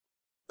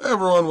Hey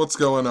everyone, what's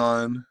going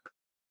on?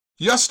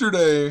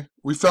 Yesterday,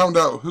 we found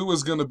out who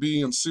was going to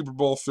be in Super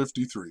Bowl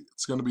 53.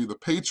 It's going to be the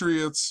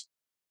Patriots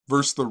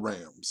versus the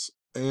Rams.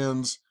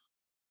 And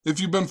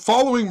if you've been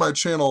following my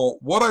channel,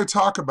 what I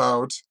talk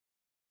about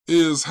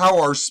is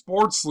how our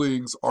sports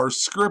leagues are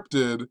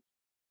scripted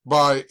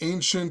by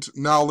ancient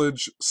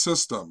knowledge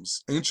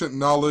systems, ancient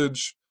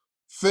knowledge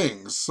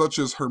things such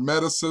as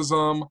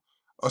Hermeticism,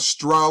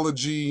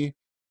 astrology,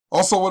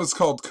 also what is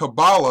called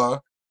Kabbalah,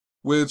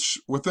 which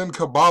within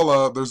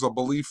Kabbalah, there's a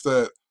belief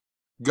that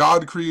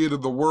God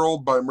created the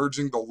world by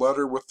merging the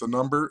letter with the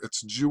number.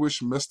 It's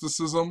Jewish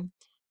mysticism,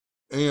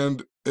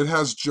 and it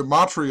has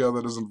gematria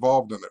that is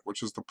involved in it,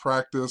 which is the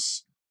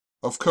practice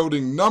of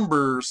coding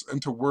numbers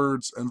into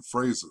words and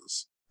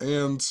phrases.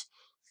 And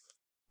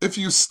if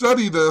you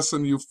study this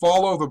and you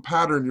follow the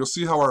pattern, you'll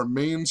see how our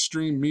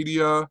mainstream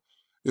media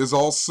is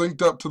all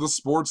synced up to the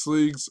sports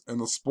leagues, and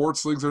the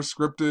sports leagues are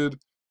scripted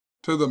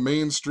to the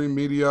mainstream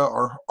media.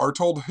 Our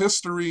told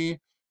history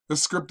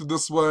is scripted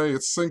this way. It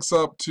syncs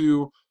up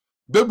to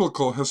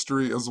biblical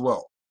history as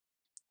well.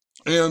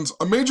 And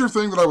a major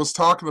thing that I was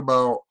talking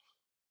about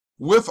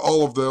with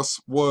all of this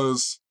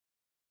was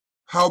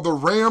how the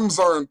Rams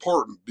are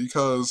important,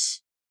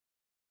 because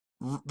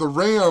the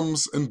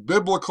Rams in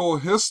biblical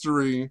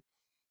history,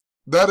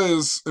 that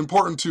is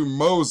important to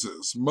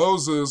Moses.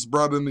 Moses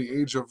brought in the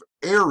age of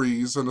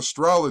Aries in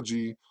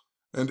astrology,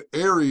 and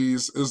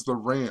Aries is the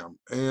ram.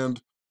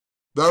 And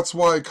that's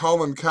why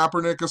Colin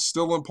Kaepernick is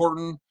still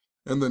important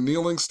in the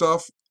kneeling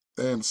stuff,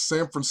 and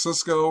San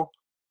Francisco,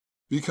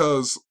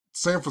 because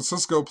San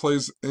Francisco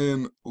plays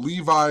in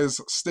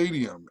Levi's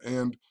Stadium,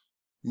 and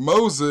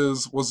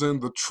Moses was in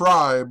the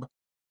tribe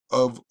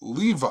of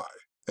Levi.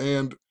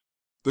 And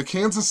the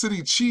Kansas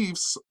City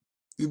Chiefs,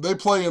 they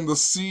play in the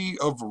Sea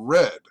of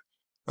Red.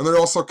 And they're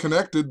also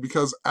connected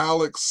because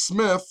Alex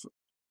Smith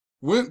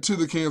went to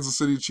the Kansas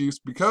City Chiefs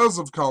because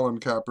of Colin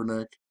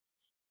Kaepernick.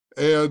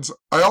 And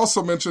I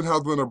also mentioned how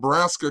the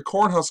Nebraska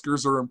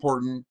Cornhuskers are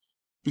important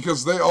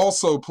because they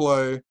also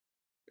play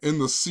in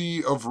the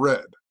Sea of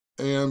Red.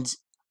 And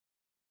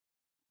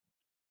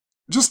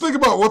just think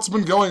about what's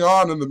been going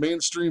on in the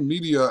mainstream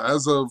media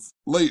as of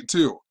late,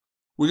 too.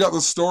 We got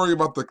the story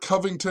about the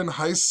Covington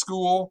High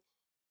School,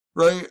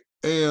 right?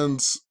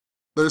 And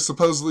they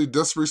supposedly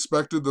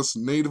disrespected this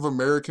Native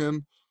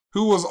American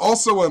who was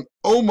also an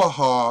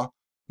Omaha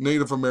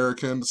Native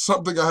American,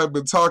 something I have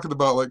been talking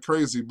about like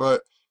crazy,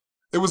 but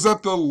it was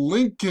at the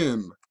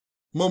Lincoln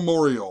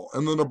Memorial,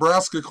 and the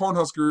Nebraska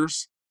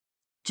Cornhuskers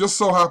just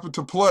so happened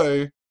to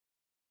play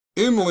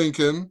in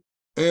Lincoln,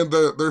 and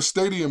their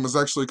stadium is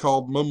actually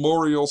called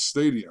Memorial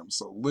Stadium.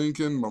 So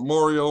Lincoln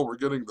Memorial, we're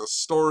getting the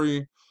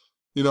story,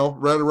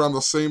 right around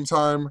the same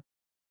time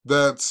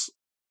that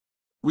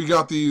we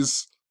got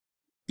these,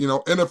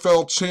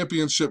 NFL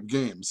championship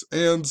games.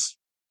 And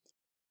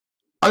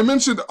I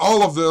mentioned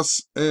all of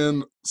this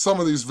in some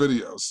of these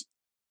videos.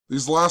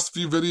 These last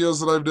few videos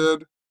that I've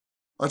did,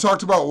 I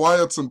talked about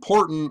why it's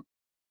important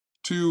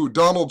to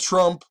Donald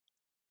Trump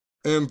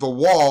and the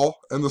wall,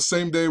 and the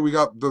same day we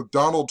got the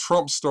Donald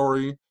Trump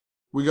story,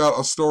 we got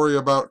a story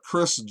about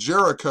Chris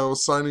Jericho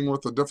signing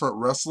with a different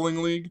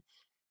wrestling league,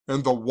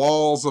 and the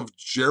walls of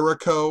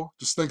Jericho.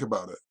 Just think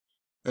about it.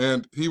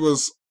 And he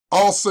was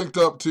all synced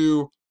up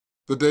to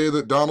the day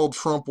that Donald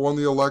Trump won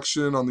the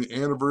election, on the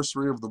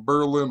anniversary of the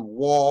Berlin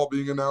Wall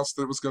being announced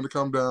that it was going to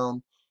come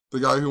down, the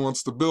guy who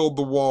wants to build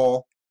the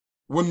wall.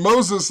 When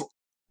Moses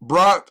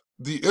brought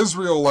the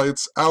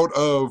Israelites out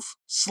of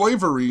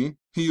slavery,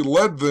 he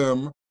led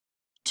them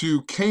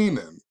to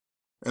Canaan.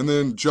 And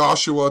then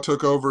Joshua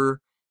took over,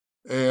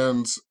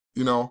 and,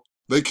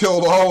 they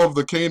killed all of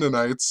the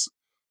Canaanites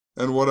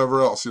and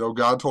whatever else.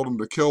 God told him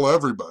to kill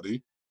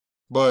everybody.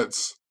 But,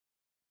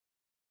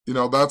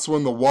 that's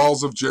when the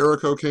walls of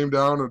Jericho came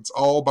down. It's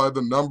all by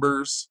the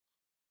numbers.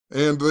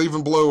 And they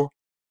even blow,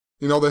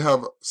 they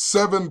have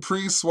 7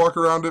 priests walk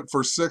around it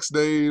for 6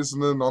 days.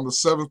 And then on the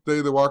 7th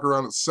day, they walk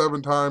around it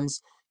 7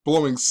 times,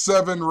 blowing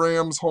 7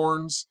 ram's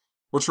horns,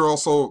 which are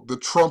also the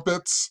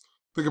trumpets.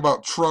 Think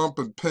about Trump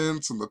and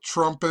Pence and the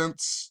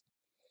trumpets.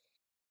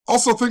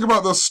 Also, think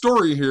about this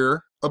story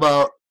here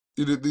about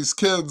these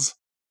kids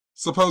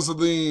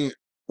supposedly,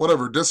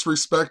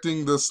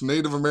 disrespecting this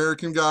Native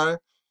American guy.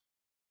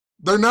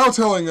 They're now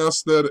telling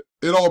us that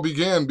it all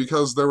began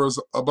because there was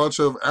a bunch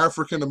of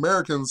African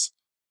Americans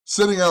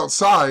sitting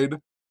outside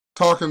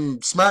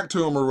talking smack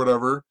to him or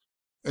whatever,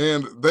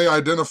 and they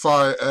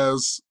identify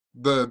as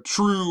the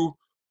true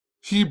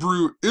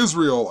Hebrew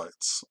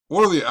Israelites.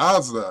 What are the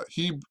odds of that?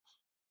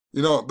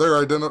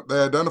 They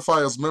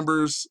identify as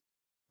members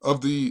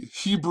of the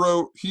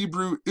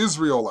Hebrew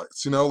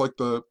Israelites, like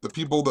the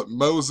people that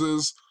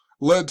Moses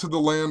led to the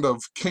land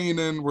of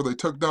Canaan, where they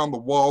took down the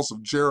walls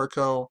of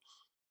Jericho.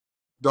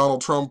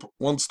 Donald Trump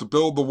wants to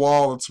build the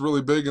wall. It's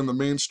really big in the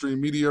mainstream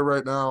media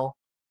right now.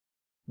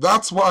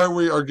 That's why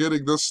we are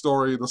getting this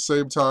story the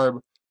same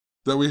time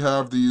that we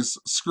have these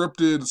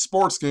scripted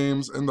sports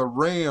games, and the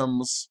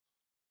Rams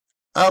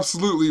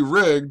absolutely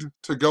rigged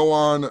to go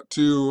on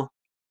to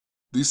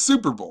the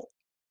Super Bowl.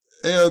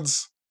 And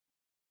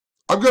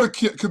I've got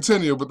to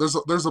continue, but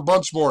there's a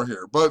bunch more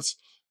here. But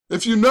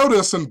if you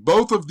notice in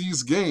both of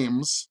these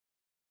games,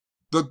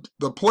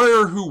 the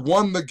player who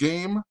won the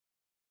game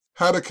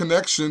had a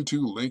connection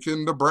to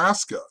Lincoln,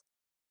 Nebraska.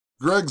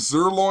 Greg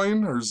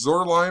Zuerlein, or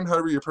Zorline,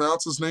 however you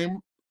pronounce his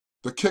name,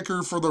 the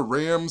kicker for the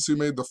Rams who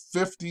made the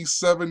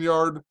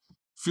 57-yard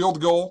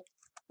field goal.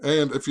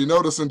 And if you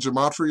notice in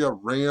Gematria,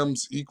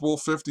 Rams equal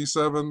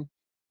 57.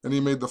 And he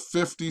made the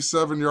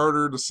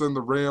 57-yarder to send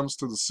the Rams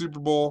to the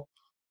Super Bowl.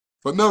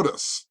 But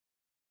notice,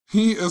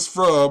 he is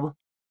from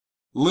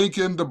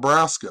Lincoln,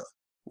 Nebraska.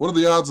 What are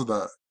the odds of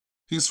that?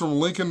 He's from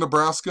Lincoln,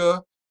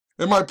 Nebraska.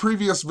 In my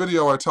previous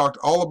video, I talked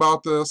all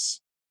about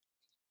this.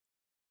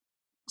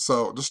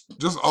 So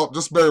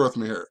just bear with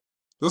me here.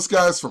 This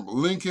guy's from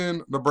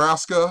Lincoln,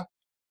 Nebraska.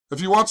 If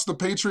you watch the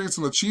Patriots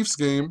and the Chiefs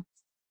game,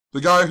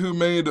 the guy who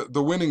made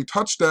the winning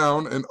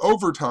touchdown in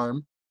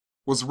overtime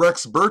was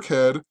Rex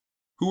Burkhead,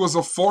 who was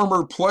a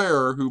former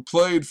player who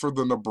played for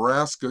the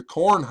Nebraska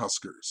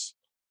Cornhuskers.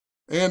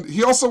 And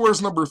he also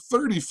wears number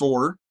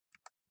 34.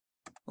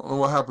 I don't know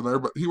what happened there,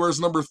 but he wears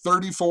number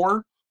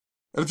 34.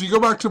 And if you go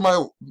back to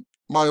my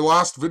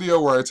last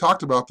video where I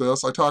talked about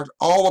this, I talked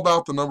all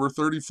about the number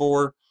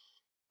 34,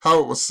 how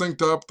it was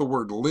synced up, the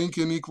word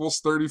Lincoln equals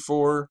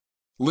 34.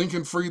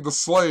 Lincoln freed the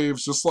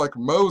slaves just like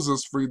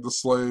Moses freed the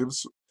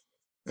slaves.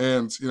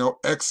 And,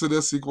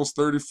 Exodus equals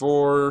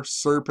 34,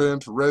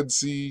 serpent, Red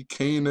Sea,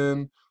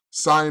 Canaan,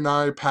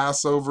 Sinai,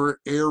 Passover,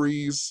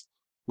 Aries,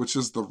 which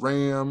is the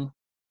ram,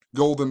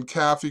 golden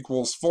calf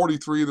equals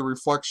 43, the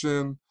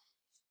reflection.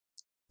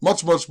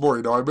 Much, much more.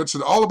 I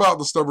mentioned all about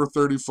this number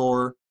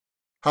 34,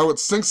 how it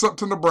syncs up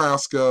to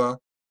Nebraska,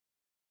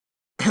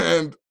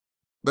 and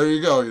there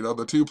you go.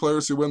 The two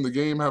players who win the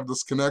game have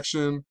this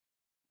connection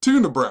to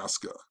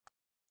Nebraska.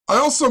 I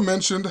also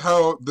mentioned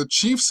how the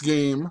Chiefs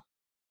game,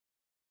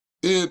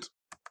 the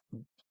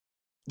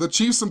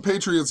Chiefs and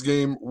Patriots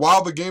game,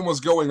 while the game was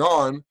going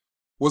on,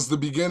 was the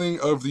beginning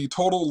of the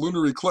total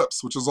lunar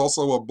eclipse, which is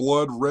also a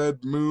blood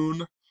red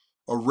moon,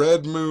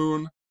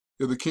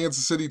 in the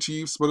Kansas City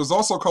Chiefs, but is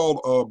also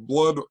called a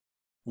blood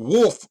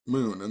wolf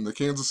moon, and the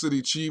Kansas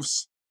City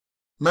Chiefs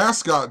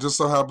mascot just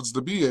so happens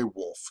to be a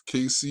wolf,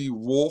 KC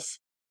Wolf.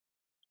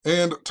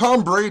 And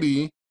Tom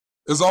Brady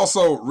is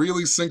also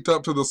really synced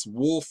up to this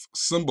wolf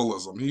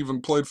symbolism. He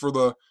even played for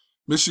the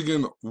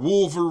Michigan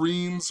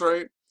Wolverines,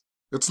 right?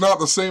 It's not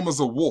the same as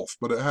a wolf,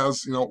 but it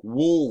has,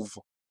 wolf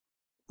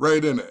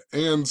right in it.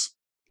 And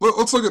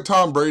let's look at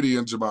Tom Brady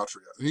in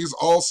Gematria. He's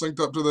all synced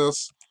up to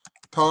this.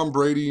 Tom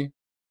Brady,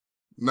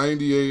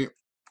 98.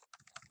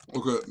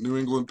 Look at New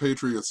England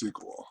Patriots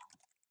equal.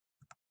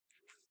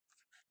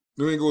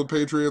 New England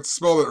Patriots,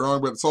 spelled it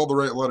wrong, but it's all the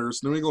right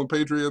letters. New England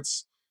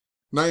Patriots,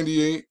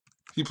 98.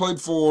 He played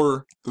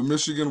for the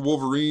Michigan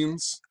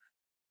Wolverines.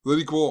 That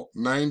equal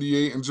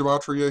 98 in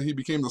Gematria. He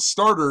became the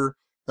starter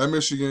at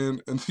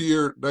Michigan in the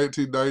year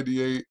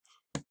 1998.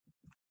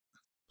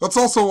 That's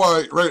also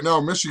why right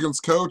now Michigan's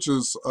coach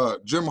is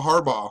Jim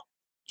Harbaugh.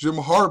 Jim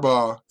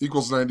Harbaugh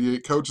equals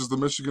 98, coaches the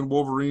Michigan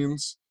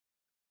Wolverines.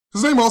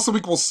 His name also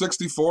equals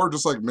 64,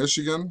 just like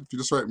Michigan. If you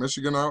just write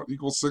Michigan out,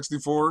 equals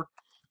 64.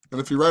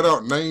 And if you write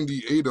out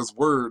 98 as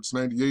words,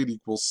 98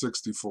 equals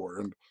 64.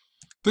 And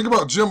think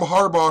about Jim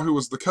Harbaugh, who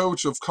was the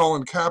coach of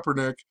Colin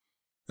Kaepernick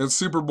in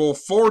Super Bowl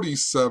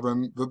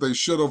 47 that they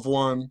should have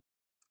won.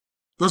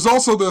 There's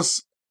also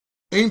this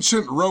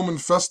ancient Roman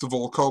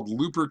festival called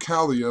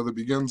Lupercalia that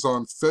begins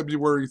on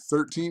February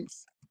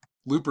 13th.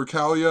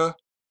 Lupercalia,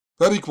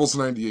 that equals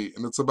 98,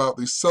 and it's about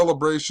the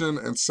celebration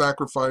and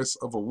sacrifice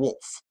of a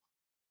wolf.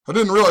 I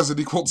didn't realize it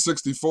equaled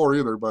 64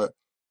 either, but,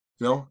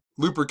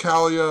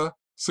 Lupercalia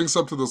syncs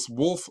up to this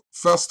wolf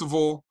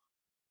festival.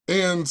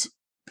 And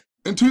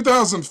in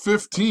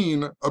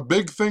 2015, a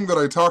big thing that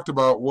I talked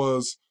about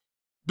was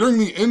during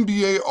the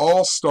NBA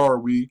All-Star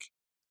Week,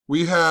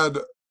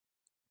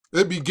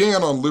 it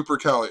began on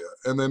Lupercalia,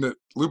 and then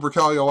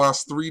Lupercalia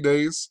lasts 3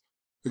 days.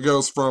 It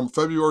goes from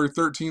February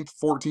 13th,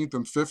 14th,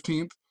 and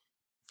 15th.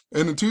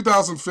 And in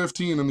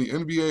 2015, in the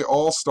NBA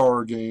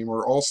All-Star Game,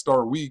 or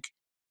All-Star Week,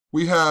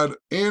 we had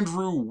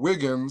Andrew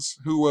Wiggins,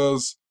 who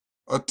was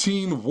a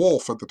teen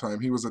wolf at the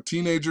time. He was a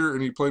teenager,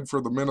 and he played for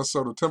the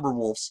Minnesota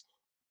Timberwolves.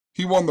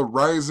 He won the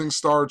Rising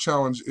Star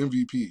Challenge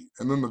MVP.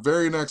 And then the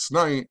very next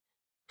night,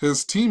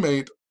 his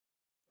teammate,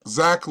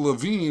 Zach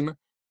LaVine,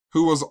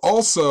 who was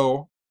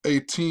also a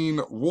teen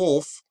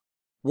wolf,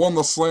 won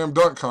the slam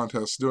dunk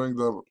contest doing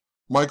the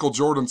Michael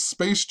Jordan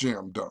Space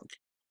Jam dunk.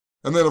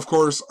 And then, of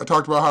course, I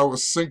talked about how it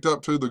was synced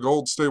up to the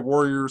Golden State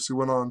Warriors, who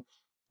went on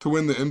to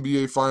win the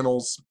NBA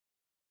Finals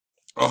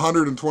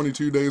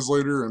 122 days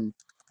later, and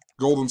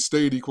Golden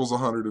State equals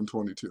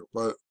 122.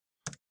 But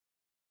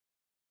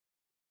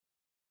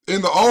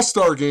in the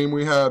All-Star game,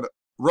 we had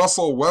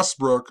Russell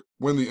Westbrook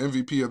win the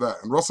MVP of that.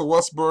 And Russell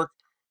Westbrook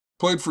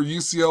played for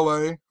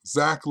UCLA.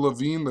 Zach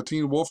LaVine, the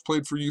teen wolf,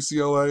 played for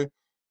UCLA.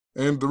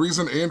 And the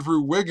reason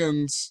Andrew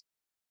Wiggins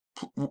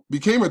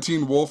became a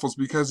teen wolf was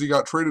because he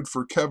got traded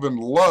for Kevin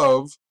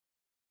Love,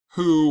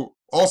 who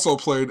also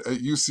played at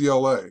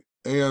UCLA.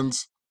 And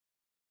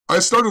I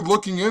started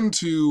looking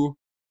into,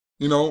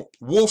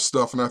 wolf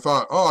stuff, and I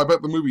thought, oh, I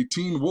bet the movie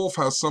Teen Wolf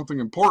has something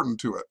important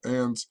to it.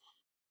 And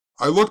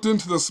I looked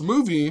into this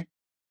movie,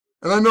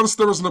 and I noticed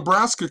there was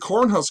Nebraska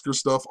Cornhusker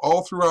stuff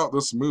all throughout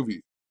this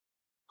movie.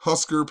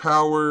 Husker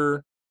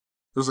power.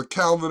 There's a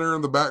calendar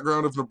in the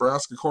background of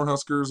Nebraska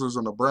Cornhuskers. There's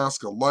a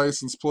Nebraska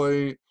license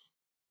plate.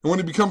 And when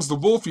he becomes the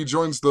wolf, he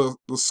joins the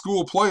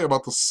school play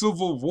about the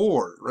Civil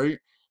War, right?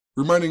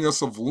 Reminding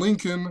us of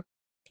Lincoln,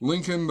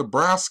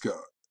 Nebraska.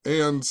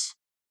 And,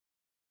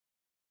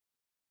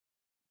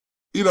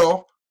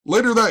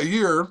 later that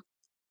year,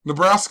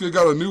 Nebraska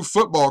got a new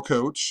football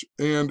coach,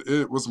 and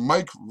it was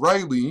Mike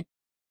Riley,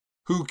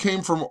 who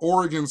came from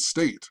Oregon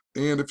State.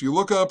 And if you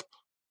look up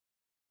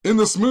in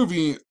this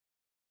movie,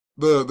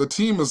 the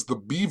team is the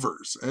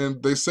Beavers,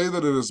 and they say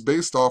that it is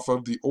based off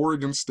of the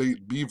Oregon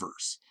State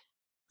Beavers.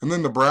 And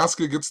then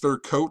Nebraska gets their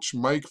coach,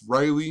 Mike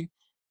Riley,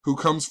 who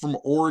comes from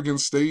Oregon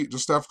State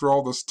just after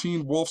all this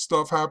Teen Wolf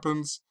stuff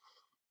happens.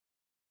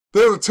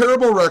 They had a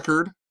terrible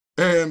record,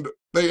 and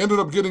they ended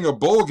up getting a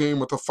bowl game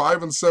with a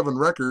 5-7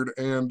 record,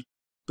 and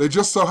they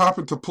just so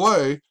happened to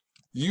play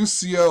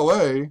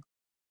UCLA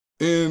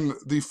in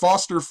the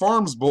Foster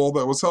Farms Bowl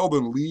that was held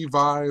in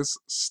Levi's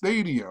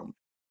Stadium,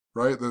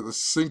 right? That was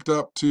synced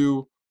up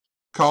to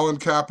Colin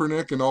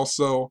Kaepernick and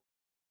also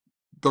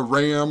the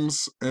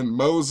Rams and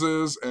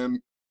Moses, and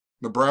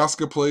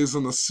Nebraska plays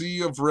in the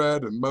Sea of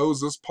Red, and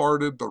Moses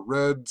parted the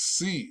Red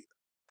Sea.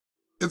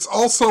 It's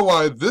also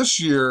why this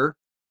year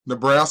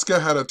Nebraska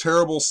had a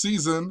terrible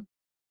season,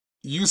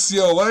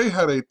 UCLA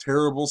had a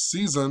terrible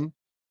season,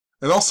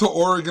 and also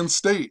Oregon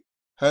State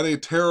had a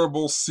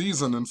terrible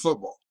season in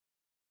football.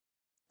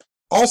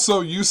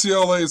 Also,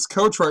 UCLA's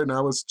coach right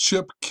now is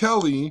Chip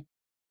Kelly,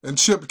 and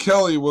Chip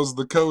Kelly was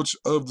the coach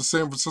of the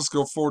San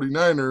Francisco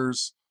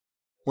 49ers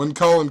when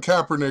Colin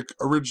Kaepernick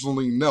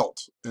originally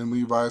knelt in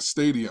Levi's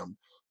Stadium.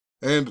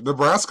 And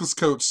Nebraska's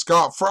coach,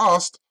 Scott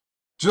Frost,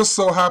 just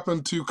so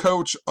happened to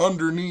coach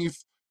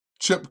underneath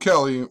Chip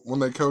Kelly when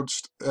they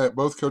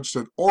both coached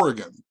at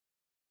Oregon.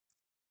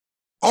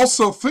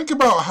 Also, think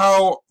about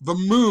how the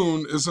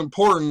moon is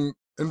important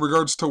in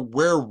regards to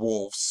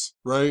werewolves,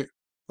 right?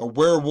 A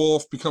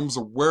werewolf becomes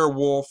a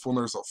werewolf when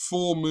there's a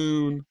full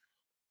moon.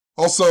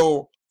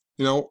 Also,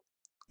 you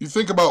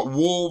think about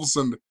wolves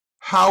and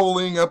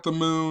howling at the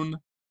moon.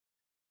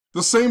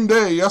 The same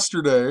day,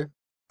 yesterday,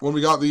 when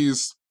we got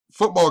these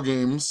football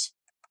games,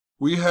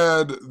 we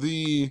had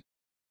I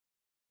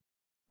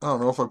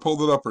don't know if I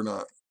pulled it up or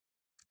not.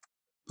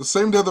 The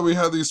same day that we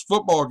had these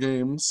football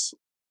games,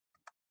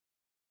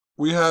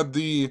 we had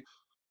the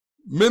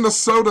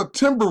Minnesota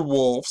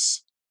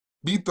Timberwolves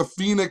beat the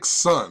Phoenix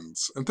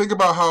Suns. And think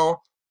about how,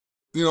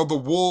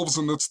 the Wolves,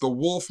 and it's the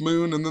wolf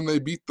moon, and then they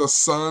beat the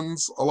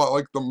Suns, a lot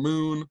like the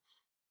moon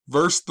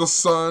versus the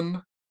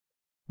sun.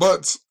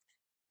 But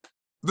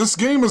this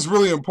game is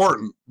really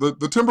important. The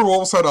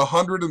Timberwolves had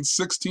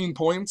 116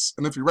 points,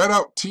 and if you write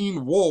out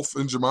Teen Wolf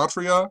in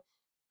Gematria,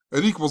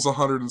 it equals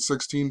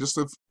 116.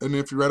 And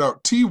if you write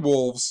out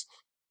T-Wolves,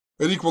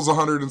 it equals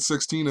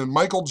 116. And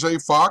Michael J.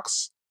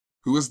 Fox,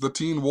 who is the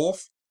Teen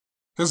Wolf,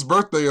 his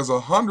birthday is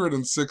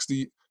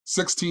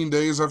 16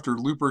 days after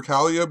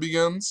Lupercalia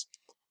begins.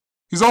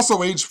 He's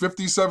also age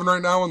 57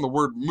 right now, and the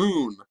word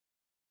moon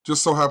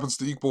just so happens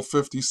to equal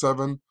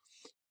 57.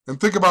 And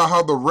think about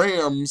how the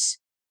Rams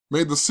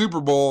made the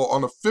Super Bowl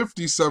on a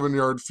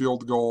 57-yard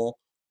field goal,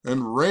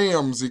 and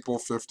Rams equal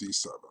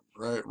 57,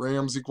 right?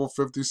 Rams equal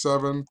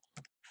 57.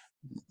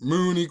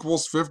 Moon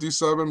equals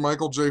 57.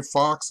 Michael J.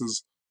 Fox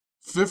is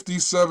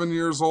 57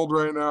 years old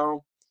right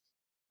now.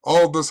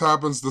 All of this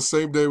happens the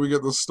same day we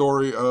get the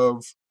story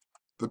of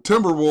the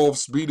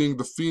Timberwolves beating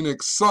the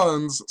Phoenix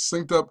Suns,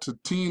 synced up to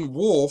Teen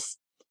Wolf.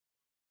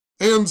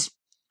 And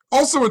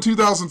also in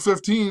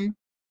 2015,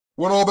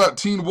 when all that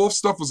Teen Wolf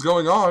stuff was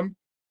going on,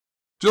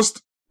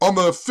 just on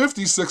the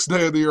 56th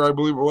day of the year, I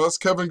believe it was,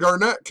 Kevin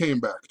Garnett came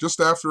back. Just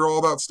after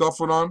all that stuff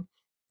went on,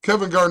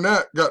 Kevin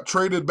Garnett got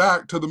traded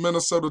back to the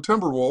Minnesota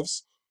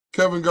Timberwolves.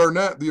 Kevin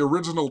Garnett, the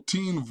original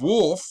Teen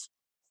Wolf.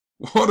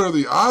 What are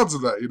the odds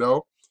of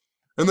that,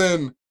 And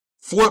then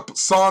Flip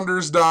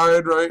Saunders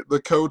died, right?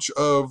 The coach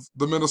of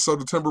the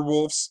Minnesota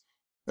Timberwolves.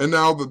 And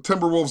now the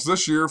Timberwolves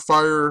this year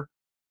fire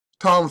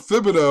Tom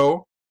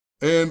Thibodeau,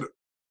 and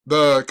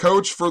the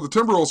coach for the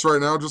Timberwolves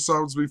right now just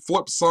happens to be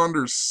Flip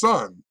Saunders'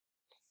 son.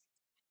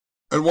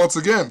 And once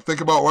again, think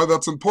about why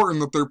that's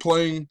important that they're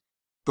playing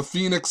the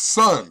Phoenix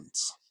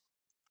Suns.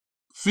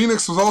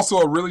 Phoenix was also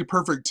a really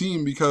perfect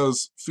team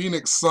because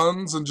Phoenix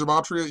Suns in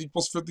Gematria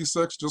equals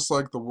 56, just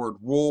like the word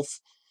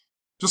wolf.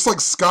 Just like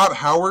Scott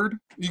Howard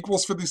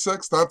equals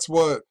 56, that's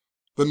what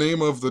the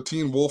name of the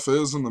Teen Wolf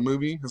is in the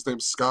movie. His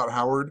name's Scott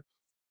Howard.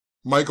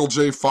 Michael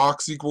J.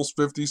 Fox equals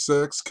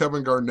 56.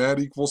 Kevin Garnett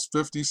equals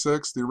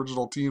 56, the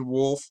original Teen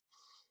Wolf.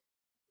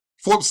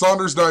 Flip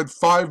Saunders died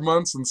 5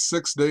 months and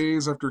 6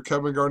 days after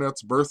Kevin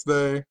Garnett's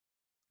birthday.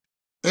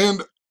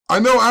 And I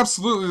know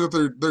absolutely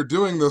that they're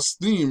doing this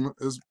theme.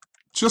 Is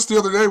just the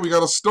other day we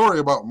got a story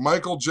about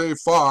Michael J.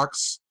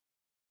 Fox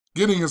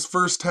getting his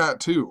first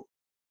tattoo.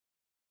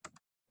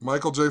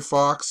 Michael J.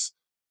 Fox.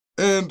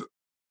 And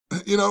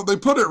you know, they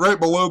put it right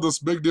below this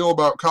big deal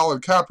about Colin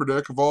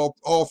Kaepernick, of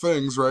all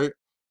things, right?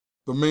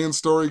 The main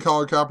story,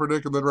 Colin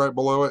Kaepernick, and then right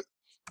below it,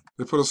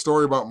 they put a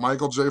story about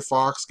Michael J.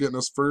 Fox getting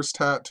his first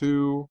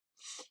tattoo.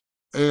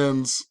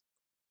 And,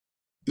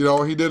 you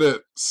know, he did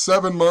it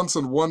 7 months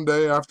and 1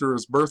 day after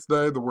his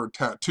birthday. The word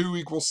tattoo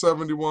equals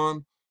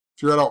 71.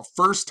 If you read out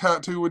first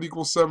tattoo would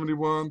equal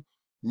 71.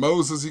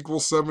 Moses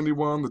equals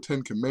 71. The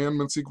Ten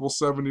Commandments equals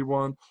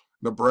 71.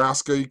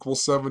 Nebraska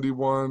equals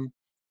 71.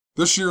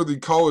 This year, the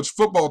college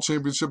football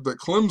championship that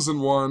Clemson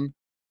won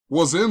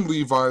was in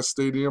Levi's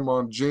Stadium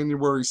on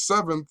January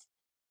 7th,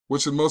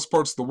 which in most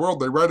parts of the world,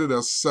 they write it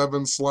as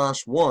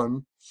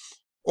 7/1.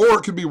 Or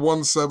it could be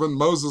 1/7.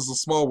 Moses, the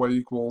small way,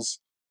 equals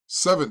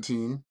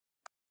 17.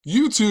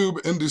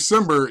 YouTube in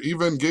December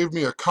even gave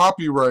me a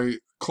copyright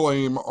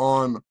claim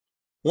on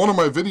one of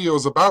my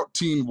videos about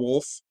Teen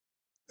Wolf,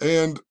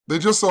 and they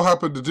just so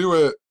happened to do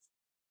it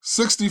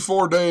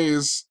 64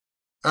 days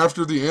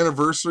after the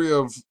anniversary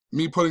of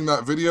me putting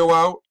that video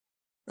out,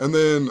 and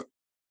then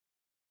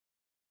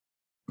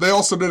they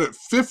also did it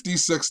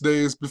 56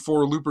 days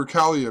before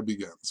Lupercalia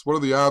begins. What are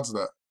the odds of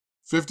that?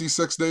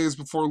 56 days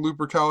before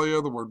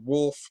Lupercalia, the word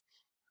wolf,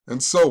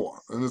 and so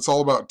on. And it's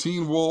all about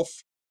Teen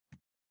Wolf.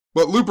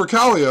 But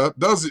Lupercalia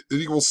does it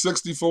equals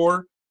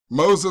 64.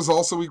 Moses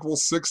also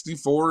equals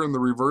 64 in the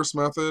reverse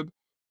method.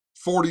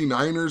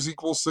 49ers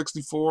equals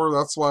 64.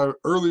 That's why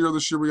earlier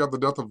this year we had the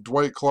death of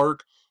Dwight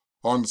Clark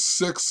on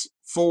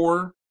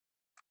 6/4.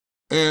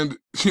 And,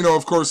 you know,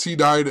 of course, he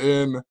died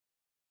in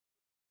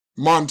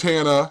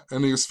Montana,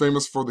 and he was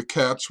famous for the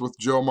catch with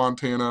Joe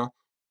Montana.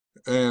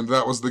 And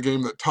that was the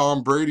game that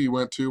Tom Brady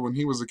went to when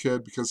he was a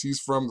kid because he's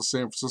from the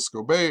San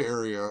Francisco Bay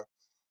Area,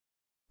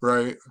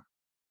 right?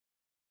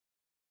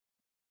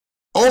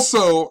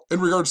 Also, in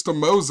regards to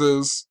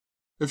Moses,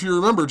 if you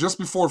remember, just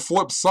before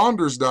Flip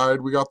Saunders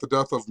died, we got the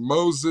death of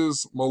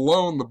Moses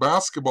Malone, the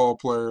basketball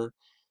player,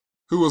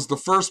 who was the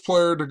first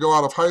player to go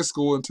out of high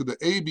school into the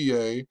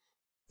ABA.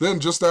 Then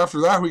just after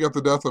that, we got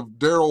the death of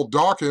Daryl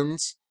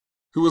Dawkins,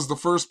 who was the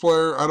first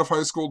player out of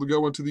high school to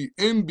go into the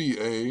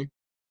NBA.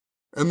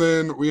 And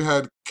then we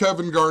had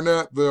Kevin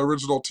Garnett, the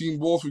original Teen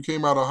Wolf, who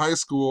came out of high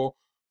school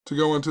to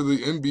go into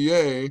the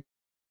NBA.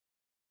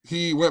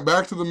 He went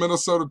back to the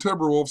Minnesota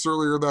Timberwolves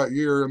earlier that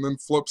year, and then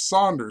Flip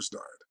Saunders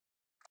died.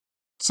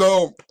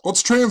 So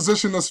let's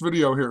transition this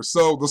video here.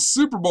 So the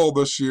Super Bowl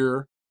this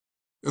year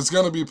is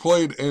going to be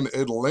played in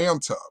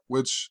Atlanta,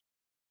 which,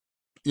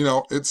 you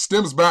know, it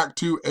stems back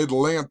to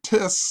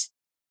Atlantis,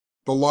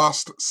 the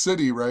lost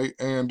city, right?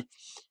 And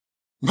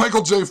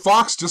Michael J.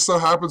 Fox just so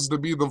happens to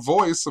be the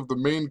voice of the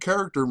main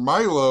character,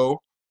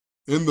 Milo,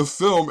 in the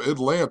film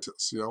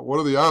Atlantis. You know, what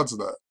are the odds of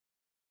that?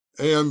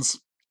 And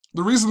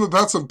the reason that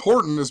that's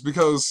important is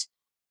because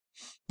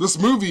this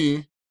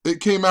movie, it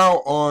came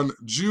out on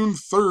June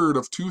 3rd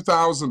of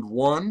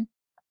 2001,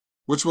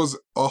 which was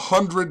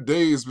 100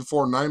 days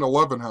before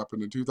 9/11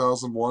 happened in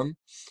 2001.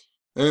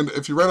 And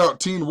if you read out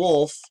Teen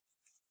Wolf,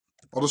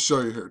 I'll just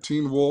show you here.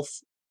 Teen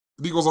Wolf,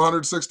 it equals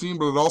 116,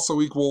 but it also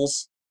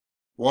equals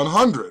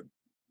 100.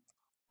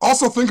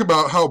 Also think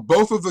about how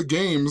both of the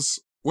games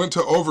went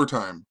to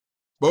overtime.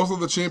 Both of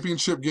the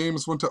championship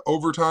games went to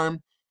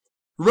overtime.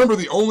 Remember,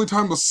 the only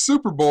time the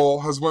Super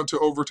Bowl has went to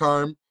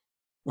overtime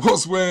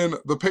was when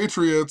the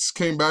Patriots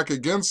came back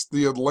against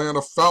the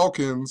Atlanta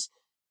Falcons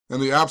in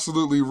the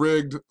absolutely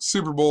rigged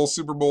Super Bowl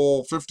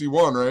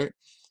 51, right?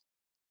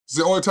 It's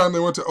the only time they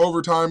went to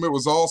overtime. It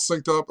was all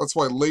synced up. That's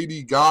why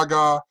Lady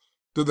Gaga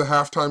did the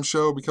halftime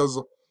show, because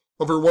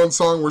of her one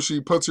song where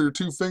she puts her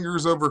 2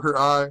 fingers over her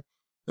eye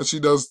and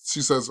she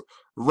says,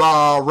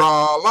 Ra,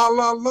 Ra, La,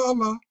 La, La,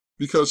 La,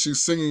 because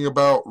she's singing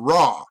about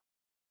Ra,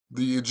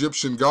 the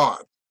Egyptian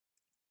god.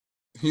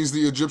 He's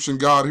the Egyptian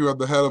god who had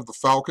the head of the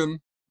falcon.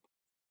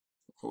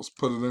 Let's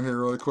put it in here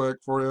really quick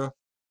for you.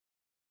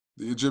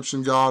 The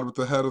Egyptian god with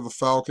the head of the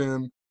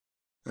falcon.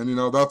 And, you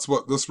know, that's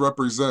what this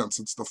represents.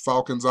 It's the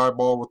falcon's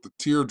eyeball with the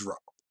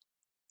teardrop.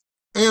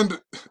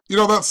 And, you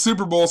know, that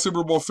Super Bowl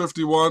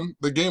 51,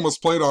 the game was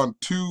played on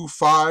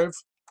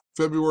 2/5,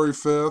 February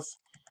 5th.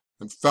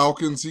 And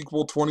Falcons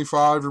equal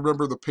 25.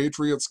 Remember, the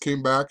Patriots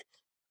came back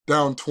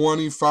down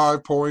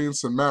 25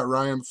 points, and Matt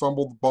Ryan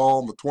fumbled the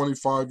ball on the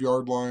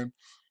 25-yard line.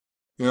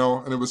 You know,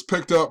 and it was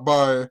picked up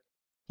by,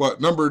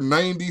 number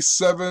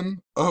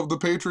 97 of the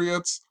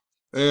Patriots,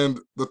 and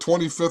the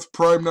 25th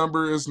prime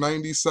number is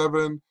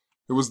 97.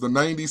 It was the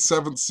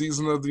 97th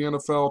season of the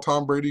NFL.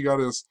 Tom Brady got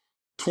his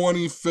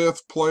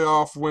 25th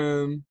playoff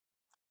win.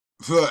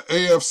 The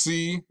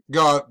AFC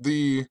got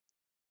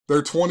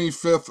their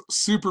 25th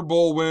Super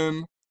Bowl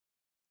win.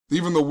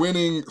 Even the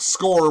winning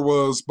score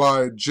was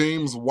by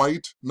James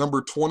White,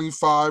 number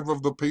 25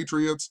 of the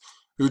Patriots,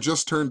 who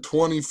just turned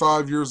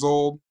 25 years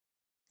old.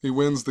 He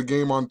wins the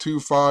game on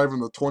 2-5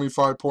 and the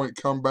 25-point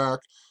comeback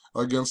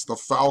against the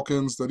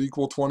Falcons that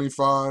equal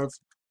 25.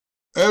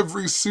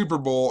 Every Super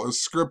Bowl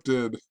is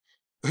scripted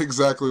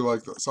exactly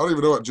like this. I don't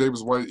even know what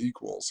James White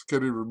equals.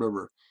 Can't even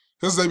remember.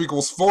 His name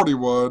equals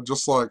 41,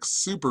 just like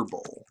Super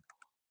Bowl.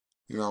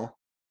 You know?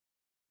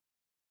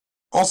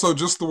 Also,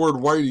 just the word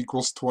white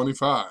equals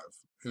 25.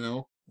 You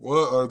know?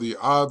 What are the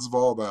odds of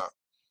all that?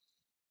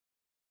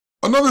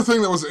 Another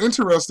thing that was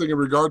interesting in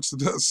regards to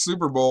this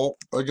Super Bowl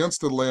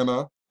against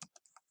Atlanta,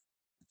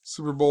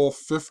 Super Bowl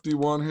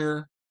 51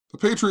 here, the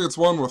Patriots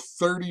won with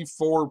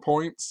 34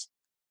 points,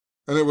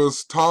 and it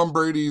was Tom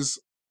Brady's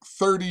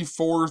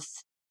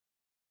 34th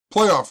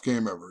playoff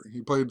game ever.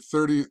 He played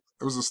 30, it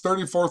was his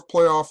 34th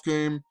playoff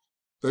game.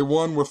 They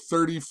won with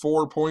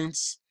 34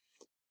 points.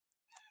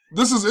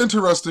 This is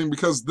interesting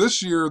because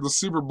this year, the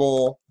Super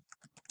Bowl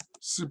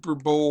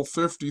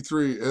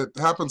 53, it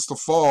happens to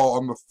fall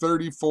on the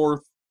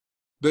 34th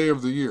day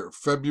of the year,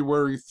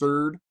 February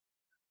 3rd.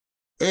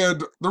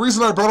 And the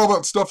reason I brought all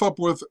that stuff up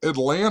with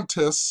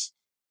Atlantis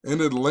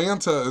and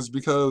Atlanta is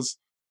because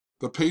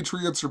the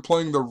Patriots are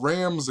playing the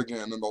Rams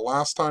again, and the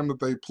last time that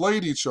they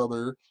played each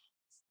other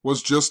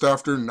was just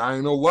after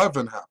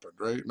 9/11 happened,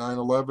 right?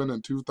 9/11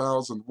 in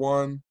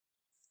 2001.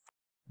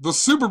 The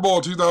Super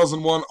Bowl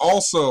 2001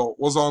 also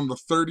was on the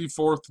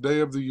 34th day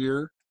of the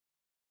year,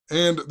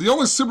 and the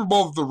only Super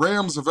Bowl that the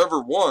Rams have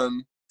ever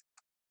won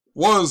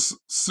was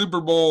Super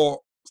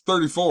Bowl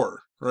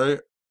 34, right?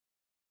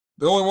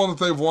 The only one that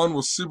they've won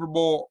was Super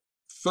Bowl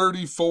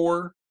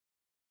 34,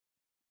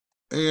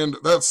 and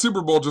that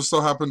Super Bowl just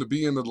so happened to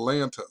be in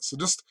Atlanta. So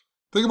just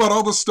think about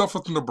all this stuff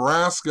with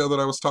Nebraska that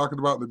I was talking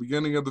about in the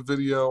beginning of the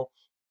video.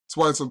 That's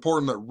why it's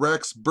important that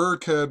Rex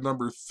Burkhead,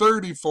 number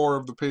 34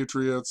 of the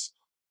Patriots,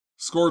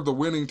 scored the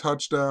winning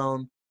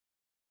touchdown.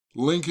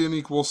 Lincoln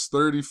equals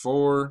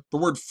 34. The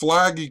word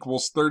flag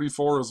equals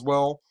 34 as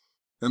well.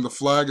 And the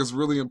flag is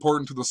really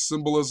important to the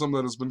symbolism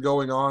that has been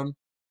going on.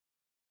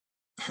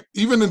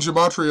 Even in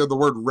gematria, the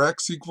word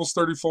Rex equals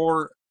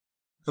 34.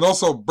 And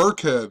also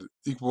Burkhead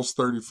equals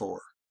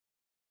 34.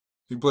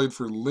 He played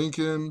for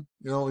Lincoln.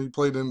 He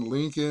played in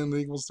Lincoln,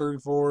 equals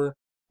 34.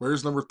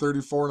 Where's number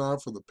 34 now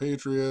for the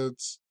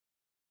Patriots?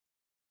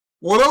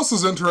 What else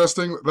is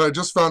interesting that I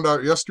just found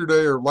out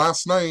yesterday or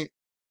last night,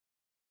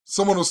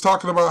 someone was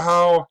talking about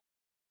how,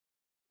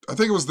 I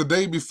think it was the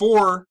day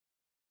before,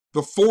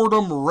 the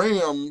Fordham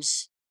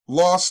Rams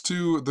lost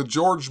to the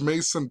George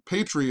Mason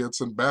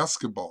Patriots in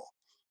basketball.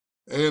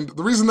 And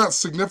the reason that's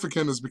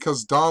significant is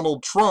because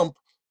Donald Trump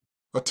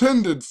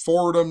attended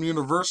Fordham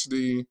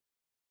University,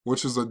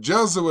 which is a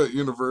Jesuit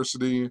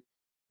university,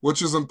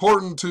 which is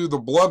important to the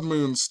blood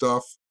moon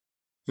stuff.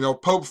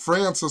 Pope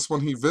Francis,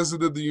 when he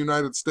visited the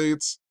United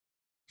States,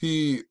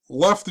 he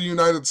left the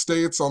United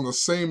States on the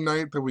same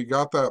night that we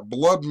got that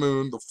blood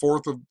moon, the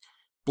fourth of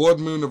blood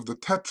moon of the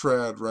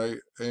tetrad, right?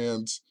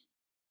 And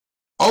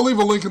I'll leave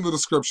a link in the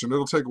description.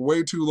 It'll take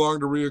way too long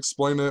to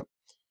re-explain it,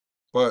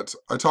 but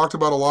I talked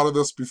about a lot of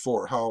this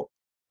before, how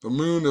the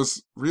moon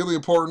is really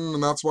important,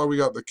 and that's why we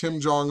got the Kim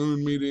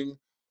Jong-un meeting,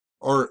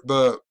 or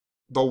the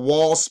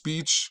wall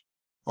speech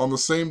on the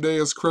same day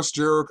as Chris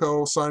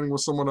Jericho signing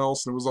with someone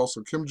else, and it was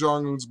also Kim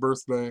Jong-un's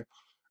birthday.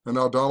 And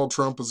now Donald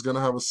Trump is going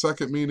to have a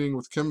second meeting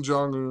with Kim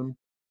Jong-un.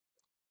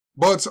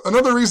 But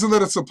another reason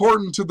that it's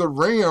important to the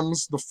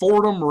Rams, the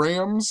Fordham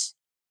Rams,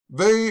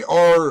 they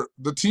are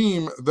the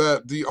team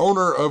that the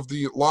owner of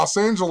the Los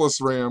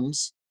Angeles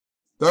Rams,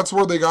 that's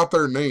where they got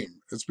their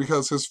name. It's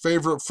because his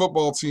favorite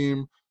football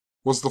team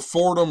was the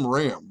Fordham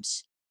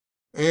Rams.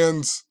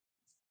 And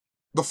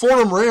the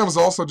Fordham Rams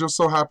also just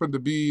so happened to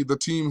be the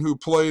team who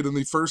played in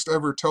the first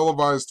ever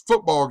televised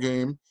football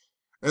game,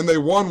 and they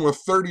won with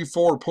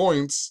 34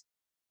 points.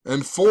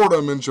 And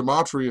Fordham in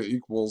gematria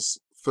equals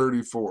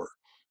 34.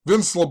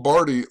 Vince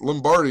Lombardi,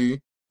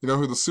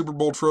 who the Super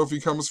Bowl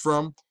trophy comes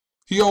from,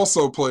 he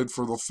also played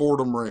for the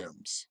Fordham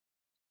Rams.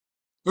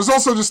 There's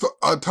also just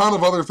a ton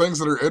of other things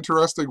that are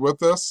interesting with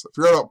this. If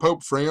you write out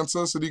Pope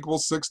Francis, it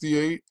equals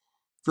 68. If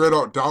you write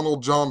out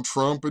Donald John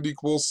Trump, it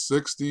equals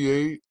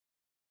 68. If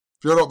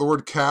you write out the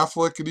word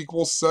Catholic, it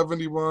equals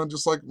 71,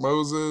 just like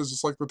Moses,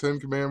 just like the Ten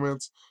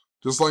Commandments,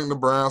 just like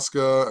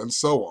Nebraska, and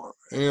so on.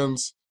 And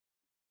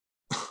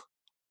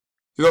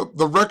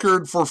the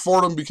record for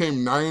Fordham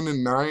became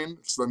 9-9.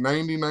 It's the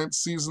 99th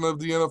season of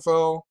the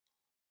NFL.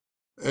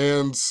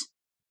 And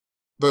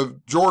the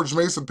George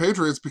Mason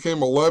Patriots became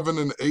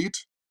 11-8.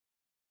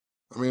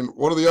 I mean,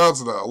 what are the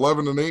odds of that?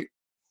 11-8?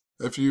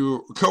 If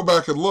you go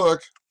back and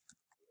look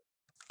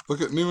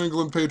at New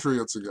England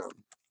Patriots again.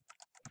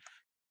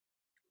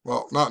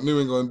 Well, not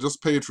New England,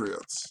 just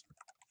Patriots.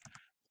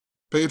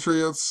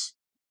 Patriots,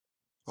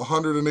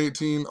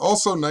 118.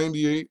 Also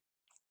 98.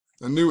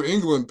 And New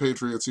England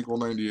Patriots equal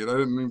 98. I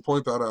didn't even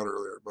point that out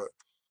earlier, but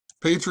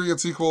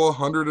Patriots equal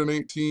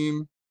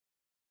 118.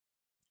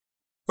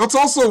 That's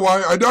also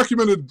why I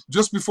documented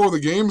just before the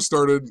game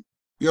started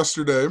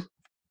yesterday.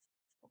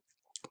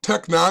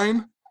 Tech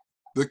 9,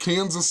 the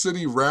Kansas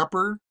City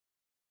rapper.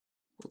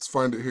 Let's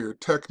find it here.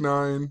 Tech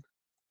 9.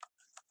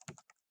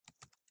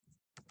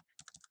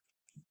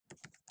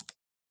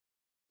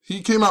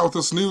 He came out with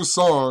this new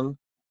song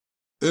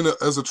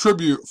as a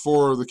tribute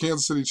for the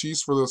Kansas City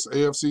Chiefs for this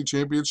AFC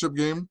Championship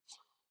game.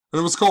 And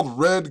it was called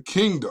Red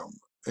Kingdom.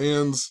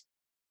 And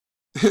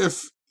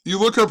if you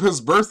look up his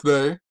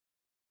birthday,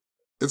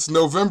 it's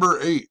November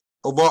 8th,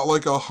 a lot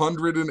like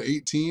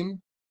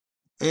 118.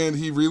 And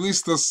he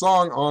released this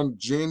song on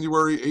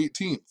January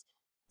 18th,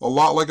 a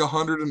lot like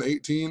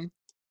 118.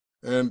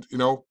 And,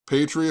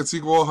 Patriots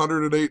equal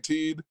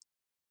 118.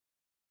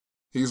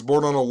 He's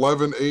born on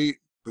 11/8.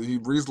 He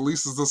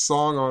releases this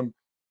song on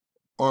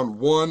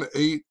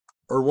 1/8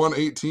 or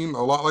 118,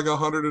 a lot like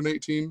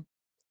 118.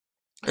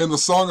 And the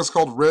song is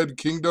called Red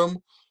Kingdom.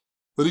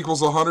 That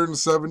equals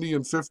 170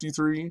 and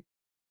 53.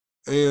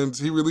 And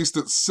he released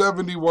it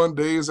 71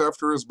 days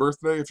after his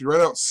birthday. If you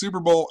write out Super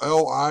Bowl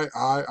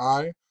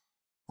LIII,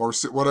 or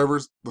whatever,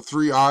 the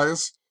three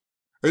I's,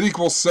 it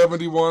equals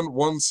 71,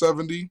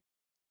 170,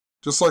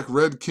 just like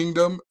Red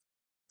Kingdom,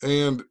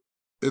 and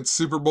it's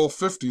Super Bowl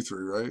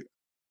 53, right?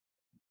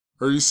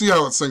 Or you see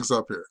how it syncs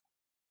up here.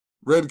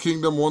 Red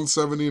Kingdom,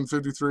 170 and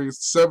 53,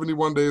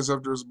 71 days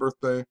after his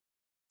birthday.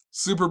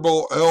 Super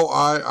Bowl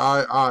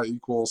LIII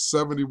equals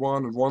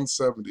 71 and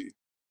 170.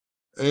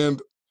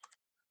 And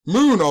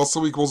Moon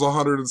also equals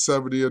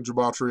 170 in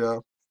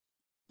Gematria.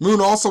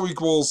 Moon also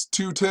equals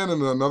 210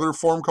 in another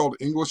form called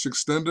English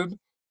Extended.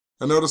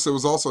 I noticed it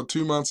was also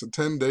 2 months and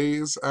 10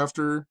 days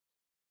after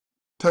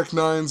Tech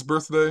 9's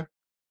birthday.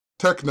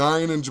 Tech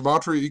 9 in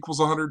Gematria equals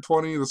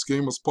 120. This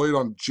game was played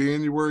on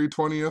January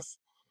 20th.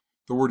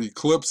 The word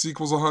eclipse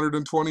equals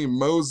 120.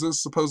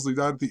 Moses supposedly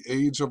died at the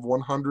age of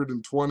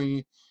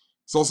 120.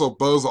 It's also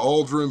Buzz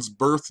Aldrin's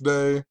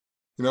birthday.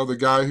 The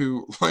guy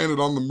who landed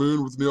on the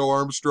moon with Neil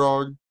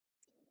Armstrong.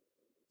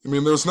 I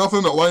mean, there's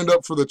nothing that lined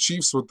up for the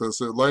Chiefs with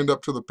this. It lined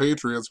up to the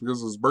Patriots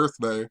because of his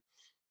birthday,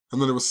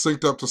 and then it was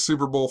synced up to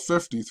Super Bowl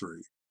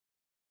 53.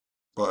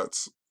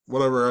 But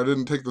whatever, I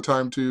didn't take the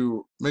time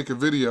to make a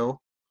video.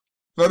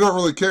 And I don't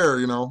really care,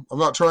 I'm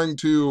not trying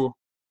to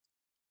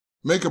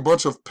make a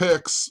bunch of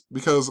picks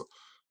because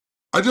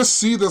I just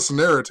see this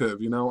narrative,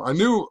 I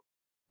knew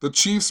the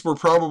Chiefs were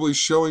probably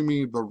showing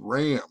me the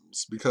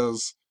Rams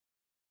because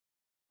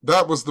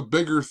that was the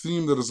bigger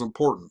theme that is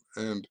important.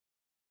 And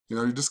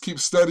you just keep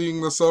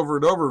studying this over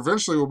and over.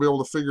 Eventually, we'll be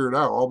able to figure it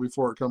out all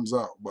before it comes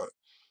out. But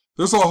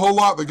there's a whole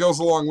lot that goes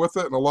along with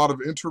it and a lot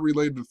of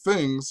interrelated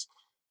things.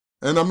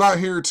 And I'm not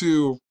here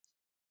to,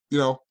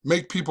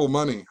 make people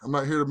money. I'm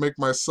not here to make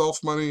myself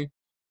money.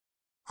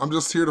 I'm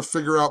just here to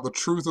figure out the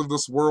truth of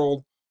this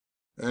world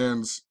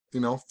and,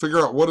 figure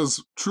out what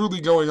is truly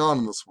going on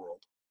in this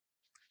world.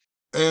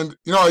 And,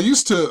 I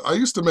used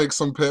to make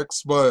some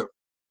picks, but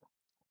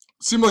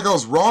it seemed like I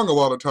was wrong a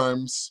lot of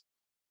times.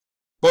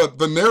 But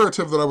the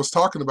narrative that I was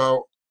talking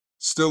about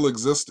still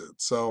existed.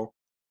 So,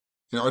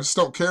 I just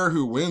don't care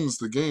who wins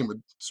the game.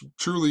 It's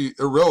truly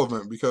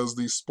irrelevant because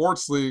these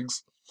sports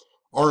leagues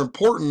are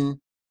important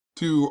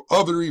to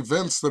other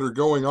events that are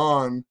going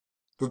on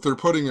that they're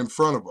putting in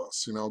front of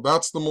us.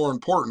 That's the more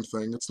important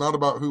thing. It's not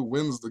about who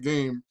wins the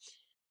game.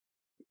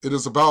 It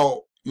is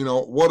about,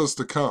 what is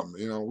to come.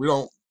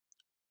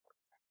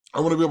 I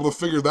want to be able to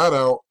figure that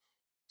out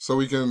so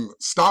we can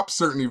stop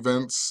certain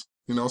events,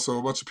 so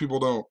a bunch of people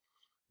don't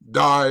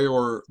die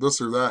or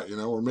this or that,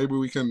 or maybe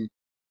we can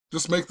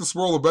just make this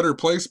world a better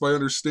place by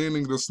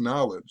understanding this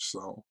knowledge.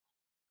 So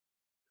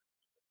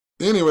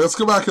anyway, let's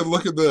go back and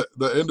look at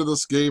the end of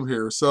this game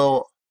here.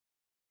 So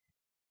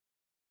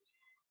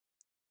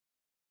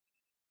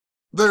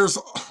there's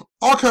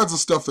all kinds of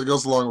stuff that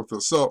goes along with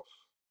this. So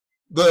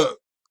the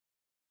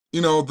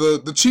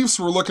the Chiefs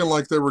were looking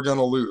like they were going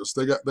to lose.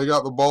 They got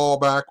the ball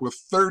back with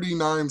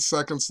 39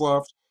 seconds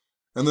left,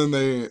 and then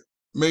they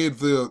made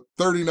the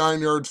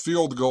 39-yard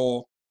field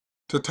goal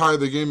to tie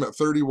the game at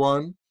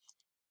 31.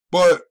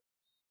 But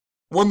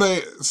when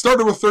they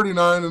started with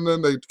 39 and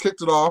then they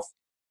kicked it off,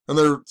 and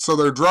their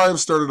drive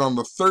started on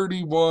the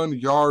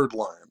 31-yard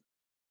line.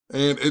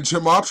 And in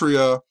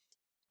Gematria,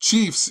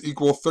 Chiefs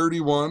equal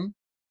 31.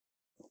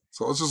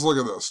 So let's just look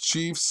at this.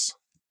 Chiefs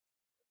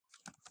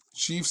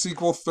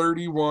equal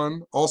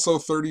 31, also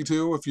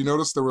 32. If you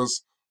notice, there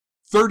was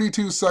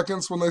 32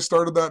 seconds when they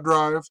started that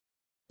drive.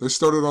 They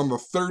started on the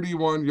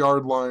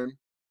 31-yard line.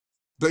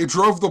 They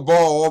drove the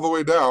ball all the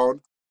way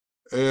down,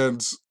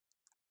 and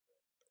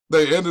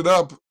they ended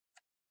up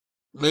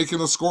making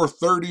the score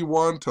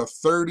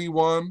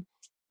 31-31.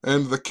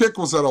 And the kick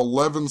was at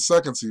 11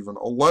 seconds even.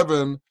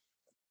 11,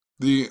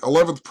 the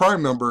 11th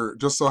prime number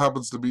just so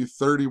happens to be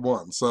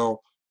 31.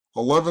 So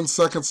 11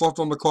 seconds left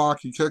on the clock.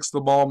 He kicks the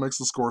ball, makes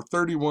the score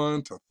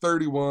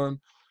 31-31.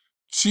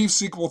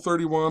 Chiefs equal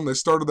 31. They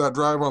started that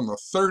drive on the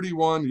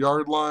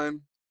 31-yard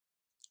line.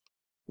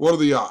 What are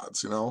the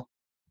odds, They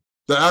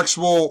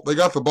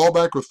got the ball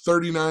back with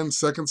 39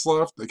 seconds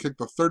left. They kicked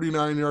the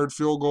 39-yard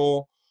field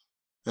goal.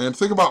 And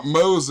think about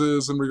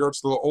Moses in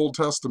regards to the Old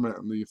Testament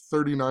and the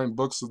 39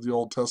 books of the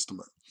Old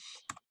Testament.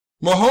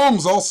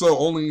 Mahomes also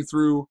only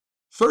threw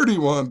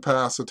 31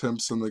 pass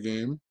attempts in the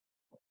game.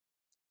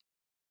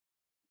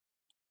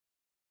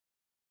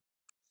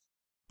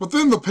 But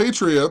then the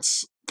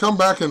Patriots come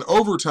back in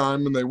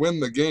overtime and they win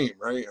the game,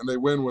 right? And they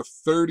win with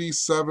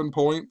 37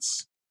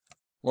 points.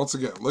 Once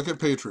again, look at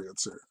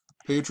Patriots here.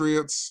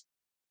 Patriots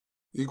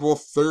equal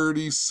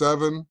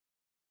 37,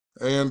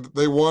 and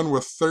they won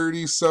with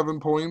 37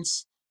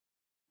 points.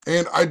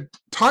 And I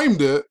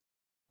timed it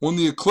when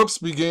the eclipse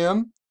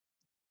began.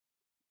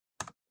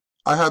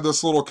 I had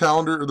this little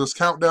calendar, or this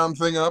countdown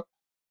thing up,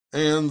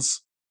 and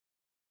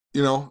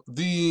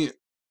the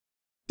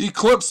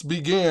eclipse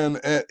began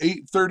at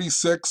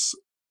 8:36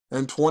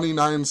 and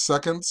 29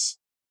 seconds.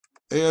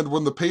 And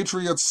when the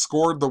Patriots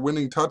scored the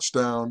winning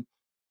touchdown,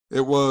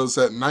 it was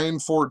at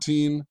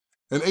 9:14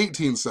 and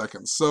 18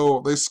 seconds.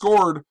 So they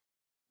scored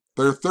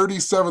their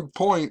 37th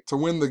point to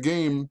win the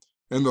game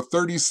in the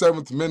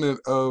 37th minute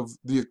of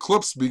the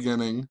eclipse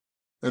beginning,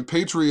 and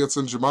Patriots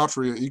in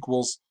gematria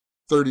equals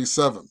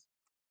 37.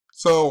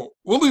 So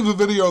we'll leave the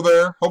video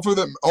there. Hopefully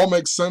that all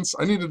makes sense.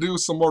 I need to do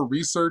some more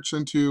research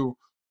into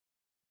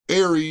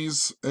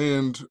Aries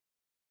and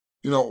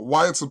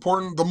why it's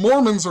important. The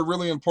Mormons are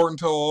really important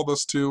to all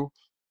this too,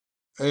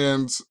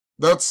 and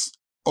that's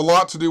a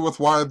lot to do with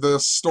why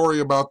this story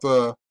about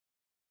the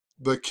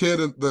kid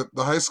at the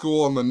high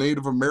school and the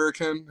Native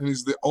American, and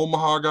he's the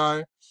Omaha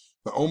guy,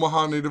 the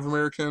Omaha Native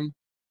American.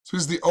 So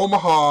he's the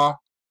Omaha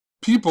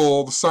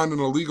people signed an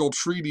illegal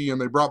treaty,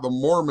 and they brought the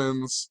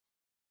Mormons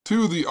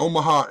to the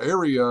Omaha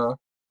area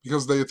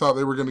because they thought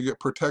they were going to get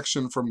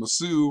protection from the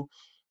Sioux.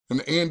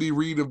 And Andy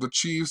Reid of the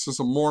Chiefs is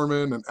a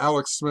Mormon, and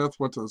Alex Smith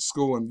went to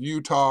school in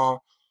Utah.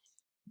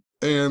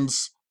 And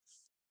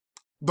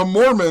the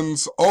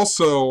Mormons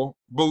also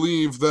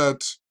believe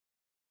that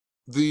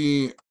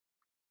the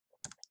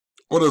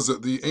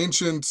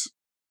ancient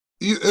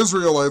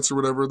Israelites or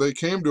whatever, they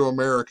came to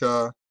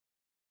America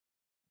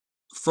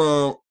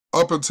from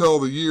up until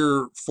the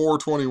year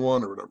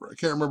 421 or whatever. I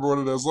can't remember what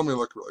it is. Let me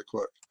look really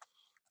quick.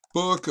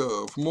 Book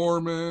of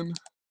Mormon.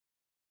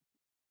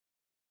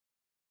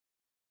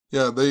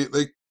 Yeah,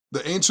 the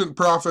ancient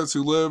prophets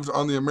who lived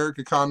on the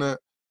American continent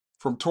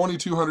from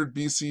 2200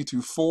 BC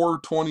to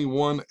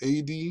 421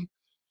 AD.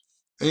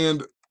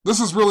 And this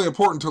is really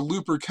important to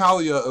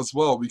Lupercalia as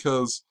well,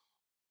 because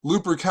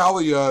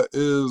Lupercalia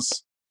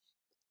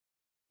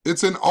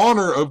it's in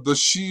honor of the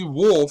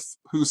she-wolf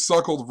who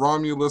suckled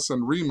Romulus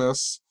and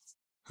Remus,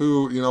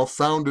 who,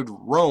 founded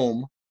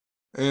Rome.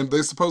 And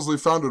they supposedly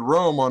founded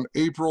Rome on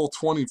April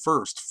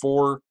 21st,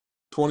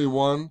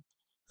 421.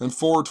 And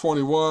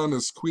 421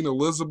 is Queen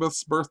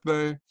Elizabeth's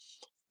birthday.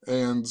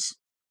 And,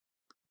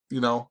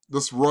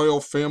 this royal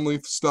family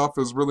stuff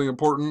is really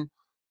important.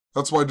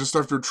 That's why just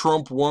after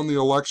Trump won the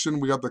election,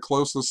 we got the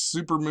closest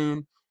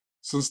supermoon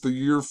since the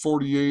year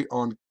 48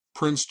 on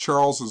Prince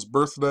Charles's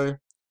birthday.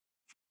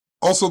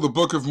 Also, the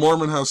Book of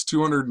Mormon has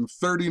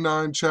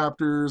 239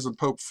 chapters, and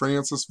Pope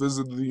Francis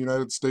visited the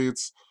United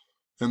States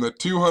in the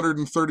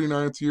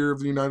 239th year of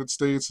the United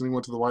States, and he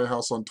went to the White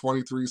House on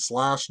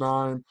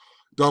 23/9.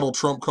 Donald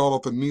Trump called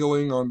it the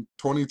kneeling on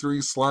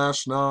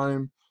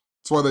 23/9.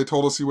 That's why they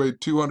told us he weighed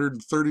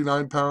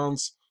 239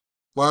 pounds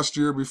last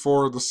year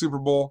before the Super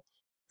Bowl.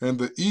 And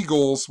the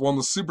Eagles won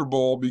the Super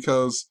Bowl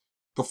because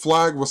the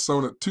flag was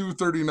sewn at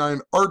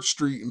 239 Arch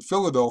Street in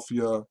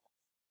Philadelphia.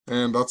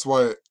 And that's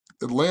why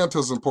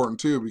Atlanta's important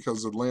too,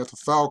 because Atlanta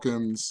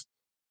Falcons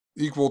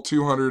equal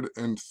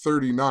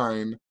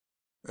 239.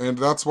 And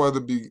that's why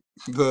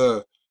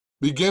the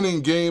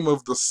beginning game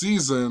of the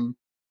season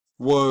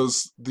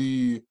was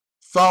the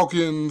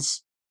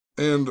Falcons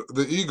and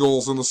the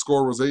Eagles, and the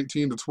score was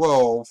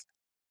 18-12,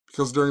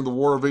 because during the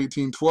War of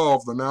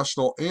 1812, the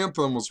national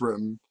anthem was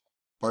written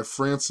by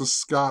Francis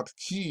Scott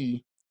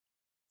Key.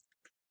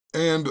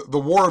 And the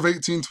War of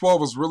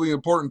 1812 was really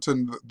important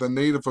to the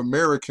Native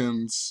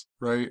Americans,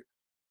 right?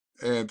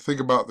 And think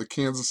about the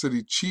Kansas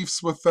City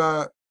Chiefs with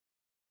that.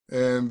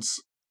 And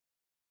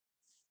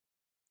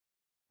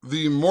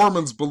the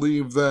Mormons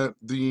believe that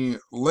the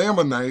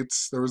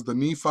Lamanites, there was the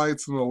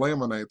Nephites and the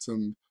Lamanites,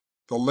 and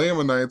the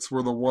Lamanites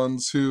were the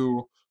ones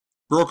who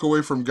broke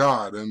away from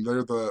God, and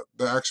they're the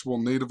actual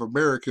Native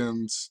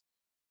Americans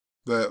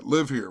that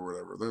live here, or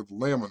whatever. They're the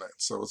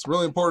Lamanites. So it's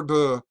really important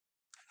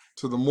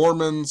to the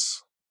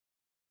Mormons.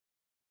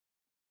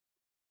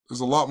 There's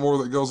a lot more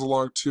that goes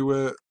along to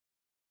it.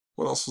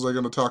 What else was I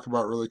going to talk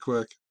about really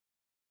quick?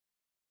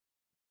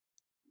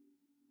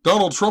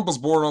 Donald Trump was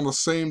born on the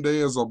same day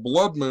as a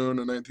blood moon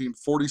in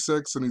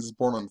 1946, and he's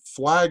born on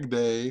Flag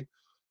Day,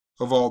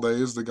 of all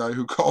days, the guy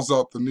who calls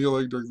out the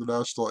kneeling during the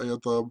national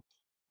anthem.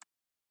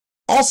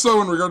 Also,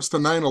 in regards to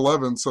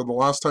 9/11, so the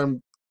last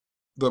time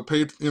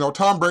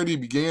Tom Brady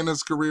began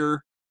his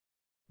career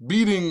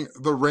beating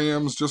the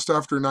Rams just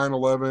after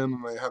 9/11,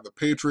 and they had the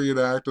Patriot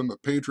Act, and the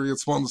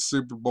Patriots won the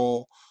Super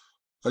Bowl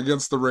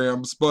against the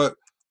Rams. But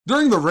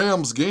during the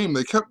Rams game,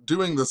 they kept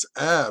doing this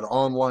ad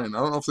online. I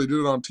don't know if they did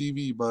it on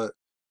TV, but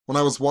when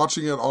I was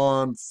watching it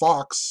on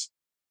Fox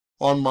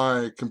on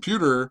my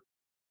computer,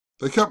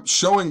 they kept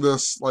showing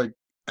this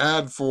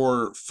ad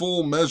for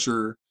Full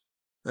Measure,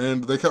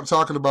 and they kept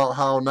talking about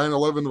how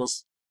 9/11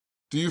 was,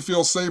 do you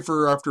feel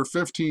safer after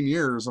 15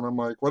 years? And I'm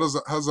like, how does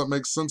that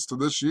make sense to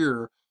this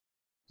year?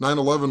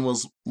 9/11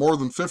 was more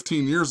than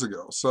 15 years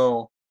ago.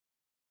 So,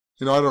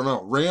 I don't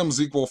know. Rams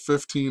equal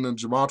 15 in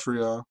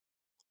gematria.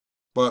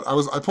 But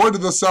I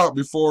pointed this out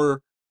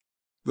before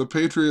the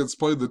Patriots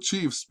played the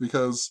Chiefs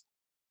because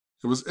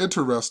it was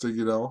interesting,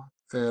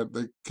 and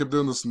they kept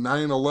doing this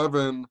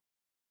 9/11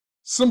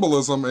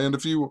 symbolism. And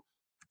if you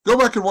go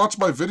back and watch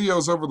my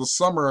videos over the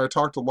summer, I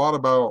talked a lot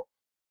about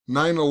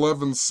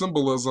 9/11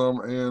 symbolism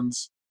and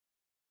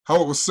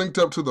how it was synced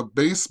up to the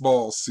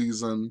baseball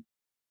season.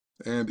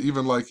 And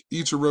even like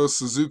Ichiro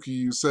Suzuki,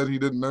 you said he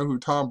didn't know who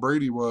Tom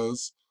Brady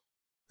was.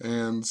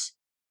 And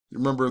you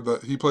remember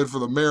that he played for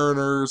the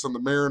Mariners, and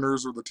the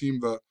Mariners were the team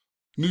the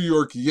New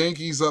York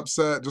Yankees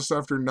upset just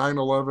after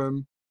 9/11.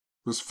 It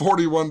was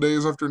 41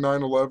 days after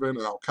 9/11,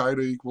 and Al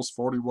Qaeda equals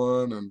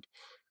 41, and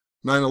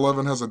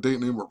 9/11 has a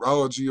date in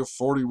numerology of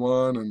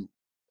 41, and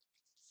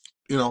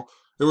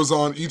it was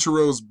on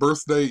Ichiro's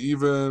birthday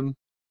even.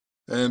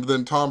 And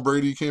then Tom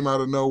Brady came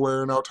out of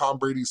nowhere. Now Tom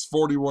Brady's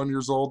 41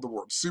 years old. The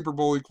word Super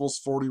Bowl equals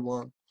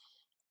 41.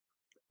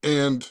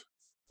 And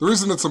the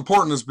reason it's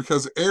important is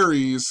because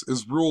Aries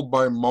is ruled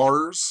by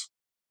Mars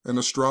in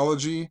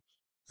astrology,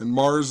 and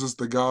Mars is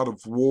the god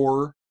of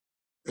war.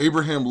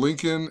 Abraham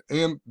Lincoln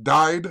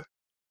died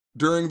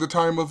during the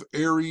time of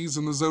Aries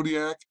in the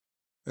zodiac,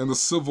 and the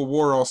Civil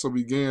War also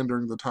began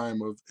during the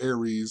time of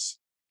Aries.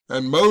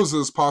 And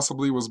Moses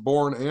possibly was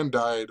born and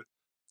died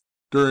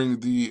during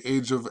the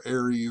age of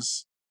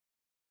Aries.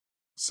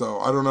 So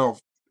I don't know.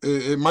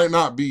 It might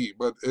not be,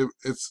 but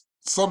it's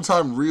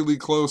sometime really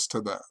close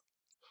to that,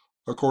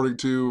 according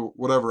to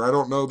whatever. I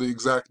don't know the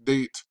exact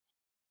date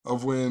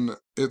of when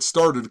it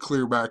started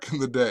clear back in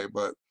the day,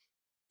 but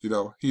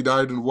he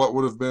died in what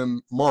would have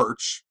been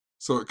March,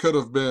 so it could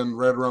have been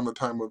right around the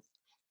time of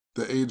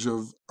the age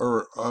of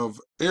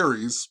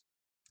Aries.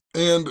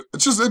 And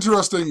it's just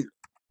interesting.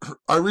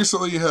 I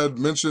recently had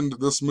mentioned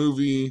this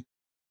movie,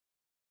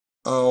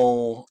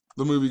 the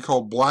movie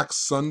called Black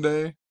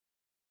Sunday,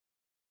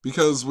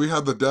 because we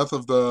had the death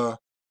of the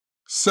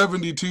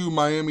 72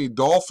 Miami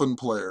Dolphin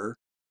player,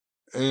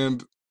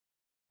 and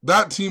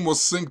that team was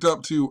synced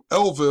up to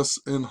Elvis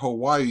in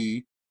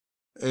Hawaii,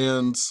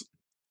 and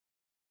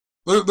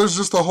there's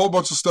just a whole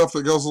bunch of stuff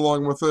that goes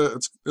along with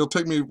it. It'll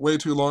take me way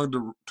too long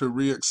to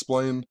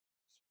re-explain,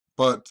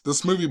 but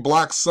this movie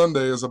Black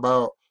Sunday is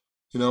about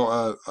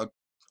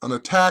an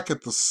attack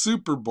at the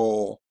Super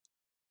Bowl,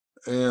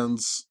 and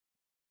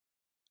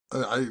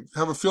I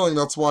have a feeling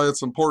that's why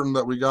it's important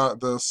that we got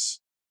this.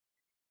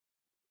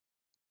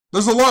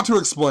 There's a lot to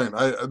explain.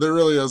 There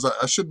really is.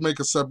 I should make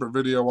a separate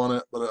video on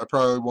it, but I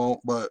probably won't.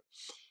 But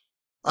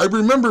I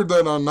remembered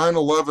that on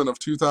 9/11 of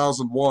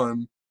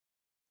 2001,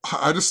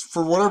 I just,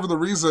 for whatever the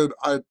reason,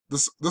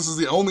 this is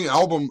the only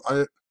album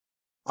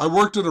I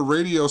worked at a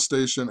radio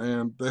station,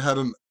 and they had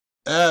an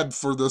ad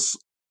for this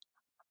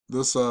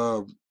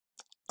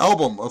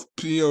album of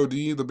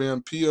POD, the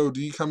band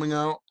POD, coming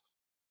out,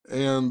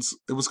 and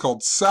it was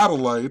called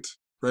Satellite.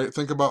 Right?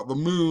 Think about the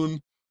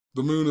moon.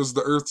 The moon is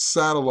the Earth's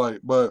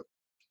satellite, but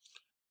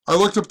I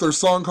looked up their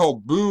song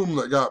called Boom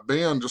that got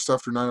banned just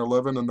after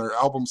 9/11, and their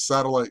album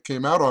Satellite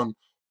came out on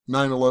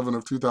 9/11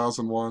 of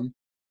 2001.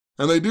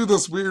 And they do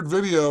this weird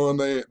video, and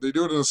they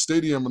do it in a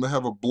stadium, and they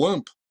have a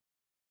blimp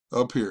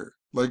up here.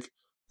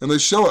 And they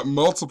show it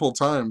multiple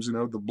times,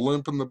 the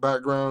blimp in the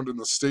background in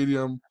the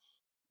stadium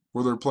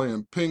where they're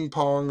playing ping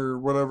pong or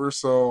whatever.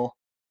 So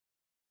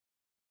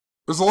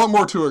there's a lot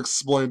more to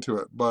explain to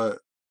it, but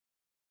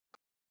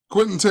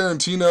Quentin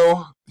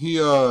Tarantino,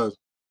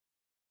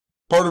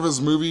 part of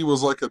his movie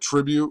was like a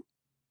tribute.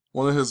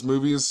 One of his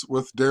movies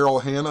with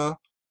Daryl Hannah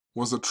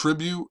was a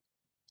tribute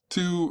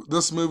to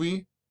this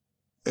movie.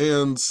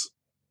 And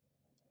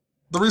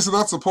the reason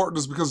that's important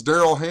is because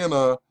Daryl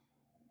Hannah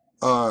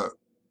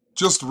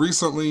just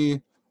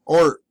recently,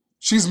 or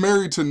she's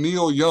married to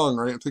Neil Young,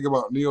 right? Think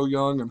about Neil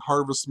Young and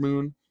Harvest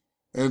Moon.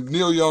 And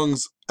Neil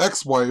Young's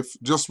ex-wife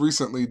just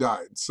recently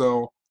died.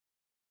 So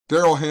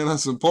Daryl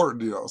Hannah's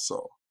important,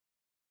 so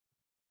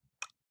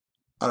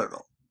I don't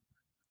know.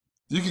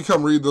 You can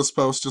come read this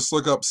post. Just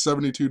look up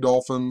 72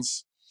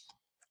 Dolphins.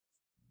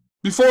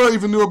 Before I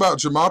even knew about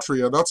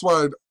Gematria, that's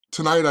why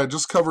tonight I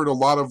just covered a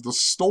lot of the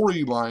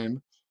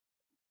storyline.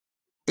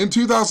 In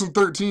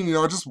 2013,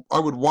 I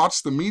would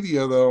watch the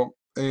media, though,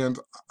 and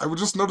I would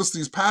just notice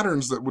these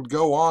patterns that would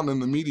go on in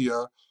the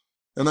media,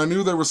 and I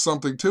knew there was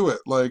something to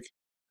it. Like,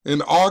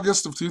 in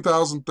August of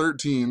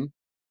 2013,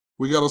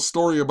 we got a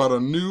story about a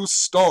new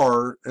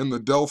star in the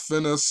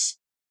Delphinus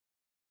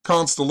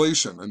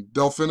constellation, and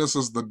Delphinus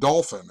is the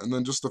dolphin. And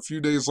then just a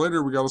few days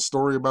later, we got a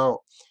story about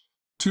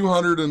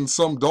 200 and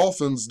some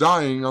dolphins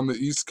dying on the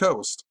East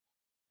Coast.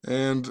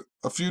 And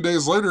a few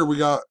days later, we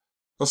got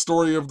a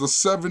story of the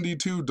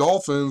 72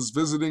 dolphins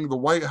visiting the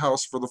White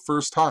House for the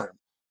first time.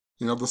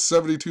 The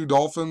 72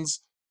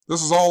 dolphins.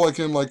 This is all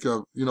in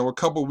a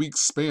couple weeks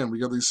span. We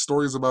got these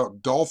stories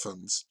about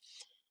dolphins.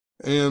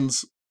 And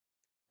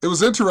it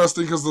was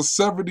interesting because the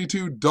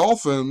 72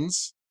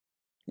 dolphins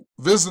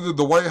visited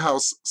the White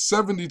House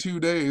 72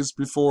 days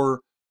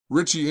before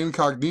Richie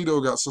Incognito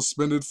got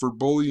suspended for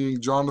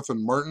bullying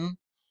Jonathan Martin.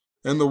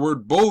 And the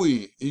word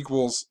bully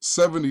equals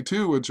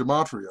 72 in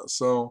Gematria.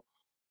 So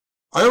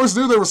I always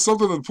knew there was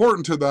something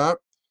important to that,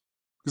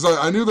 because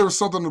I knew there was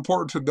something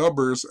important to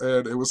numbers,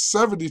 and it was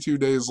 72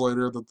 days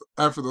later that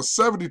after the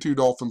 72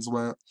 dolphins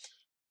went,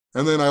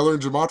 and then I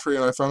learned Gematria,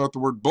 and I found out the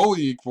word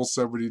bully equals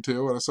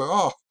 72, and I said,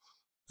 oh,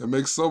 it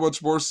makes so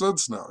much more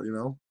sense now,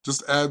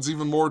 just adds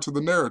even more to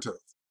the narrative.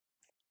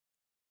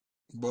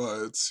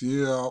 But,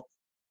 yeah.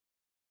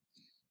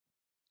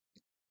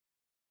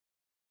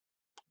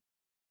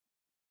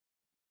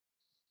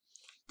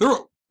 There,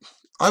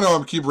 I know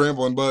I'm keep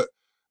rambling, but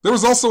there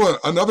was also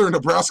another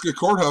Nebraska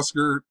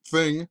Cornhusker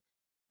thing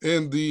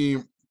in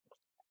the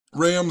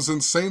Rams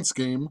and Saints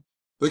game.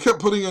 They kept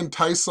putting in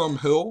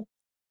Taysom Hill,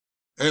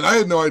 and I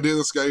had no idea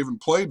this guy even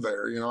played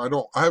there. I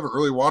haven't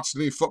really watched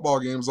any football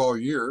games all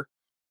year.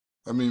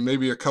 I mean,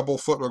 maybe a couple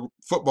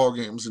football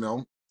games,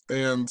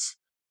 And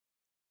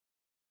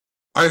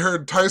I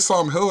heard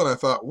Taysom Hill, and I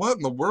thought, what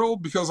in the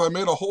world? Because I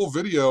made a whole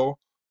video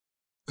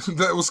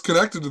that was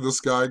connected to this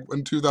guy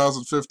in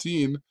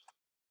 2015.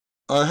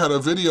 I had a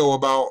video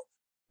about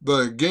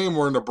the game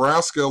where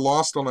Nebraska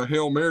lost on a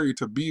Hail Mary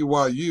to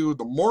BYU,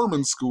 the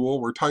Mormon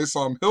school where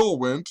Taysom Hill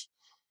went,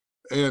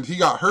 and he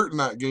got hurt in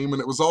that game,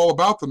 and it was all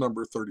about the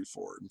number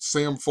 34. And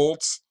Sam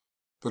Foltz,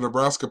 the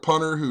Nebraska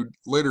punter who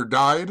later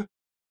died,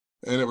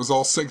 and it was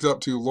all synced up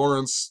to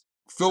Lawrence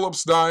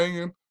Phillips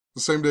dying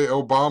the same day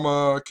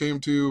Obama came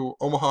to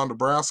Omaha,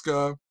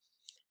 Nebraska.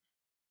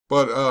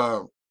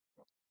 But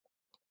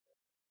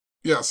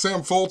yeah, Sam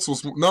Foltz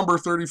was number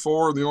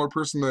 34. The only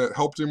person that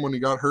helped him when he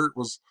got hurt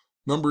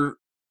number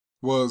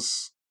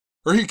was,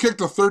 or he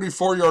kicked a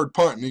 34-yard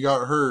punt and he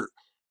got hurt.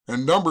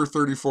 And number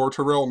 34,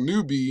 Terrell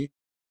Newby,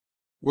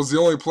 was the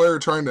only player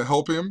trying to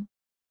help him.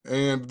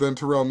 And then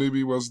Terrell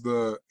Newby was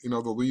the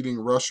leading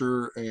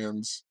rusher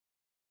and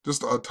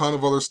just a ton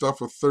of other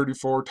stuff with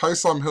 34.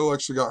 Taysom Hill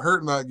actually got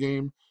hurt in that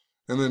game.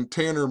 And then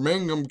Tanner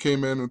Mangum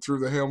came in and threw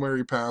the Hail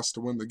Mary pass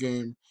to win the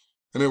game.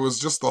 And it was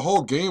just, the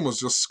whole game was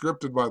just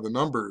scripted by the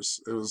numbers.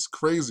 It was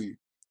crazy.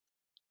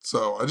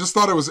 So I just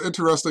thought it was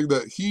interesting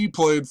that he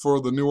played for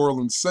the New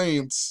Orleans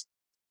Saints.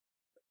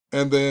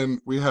 And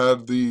then we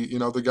had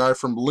the guy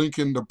from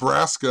Lincoln,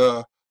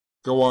 Nebraska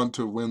go on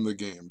to win the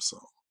game. So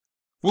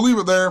we'll leave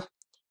it there.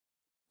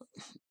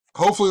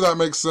 Hopefully that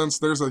makes sense.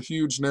 There's a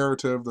huge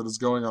narrative that is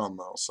going on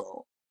though.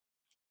 So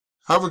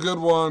have a good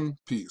one.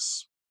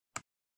 Peace.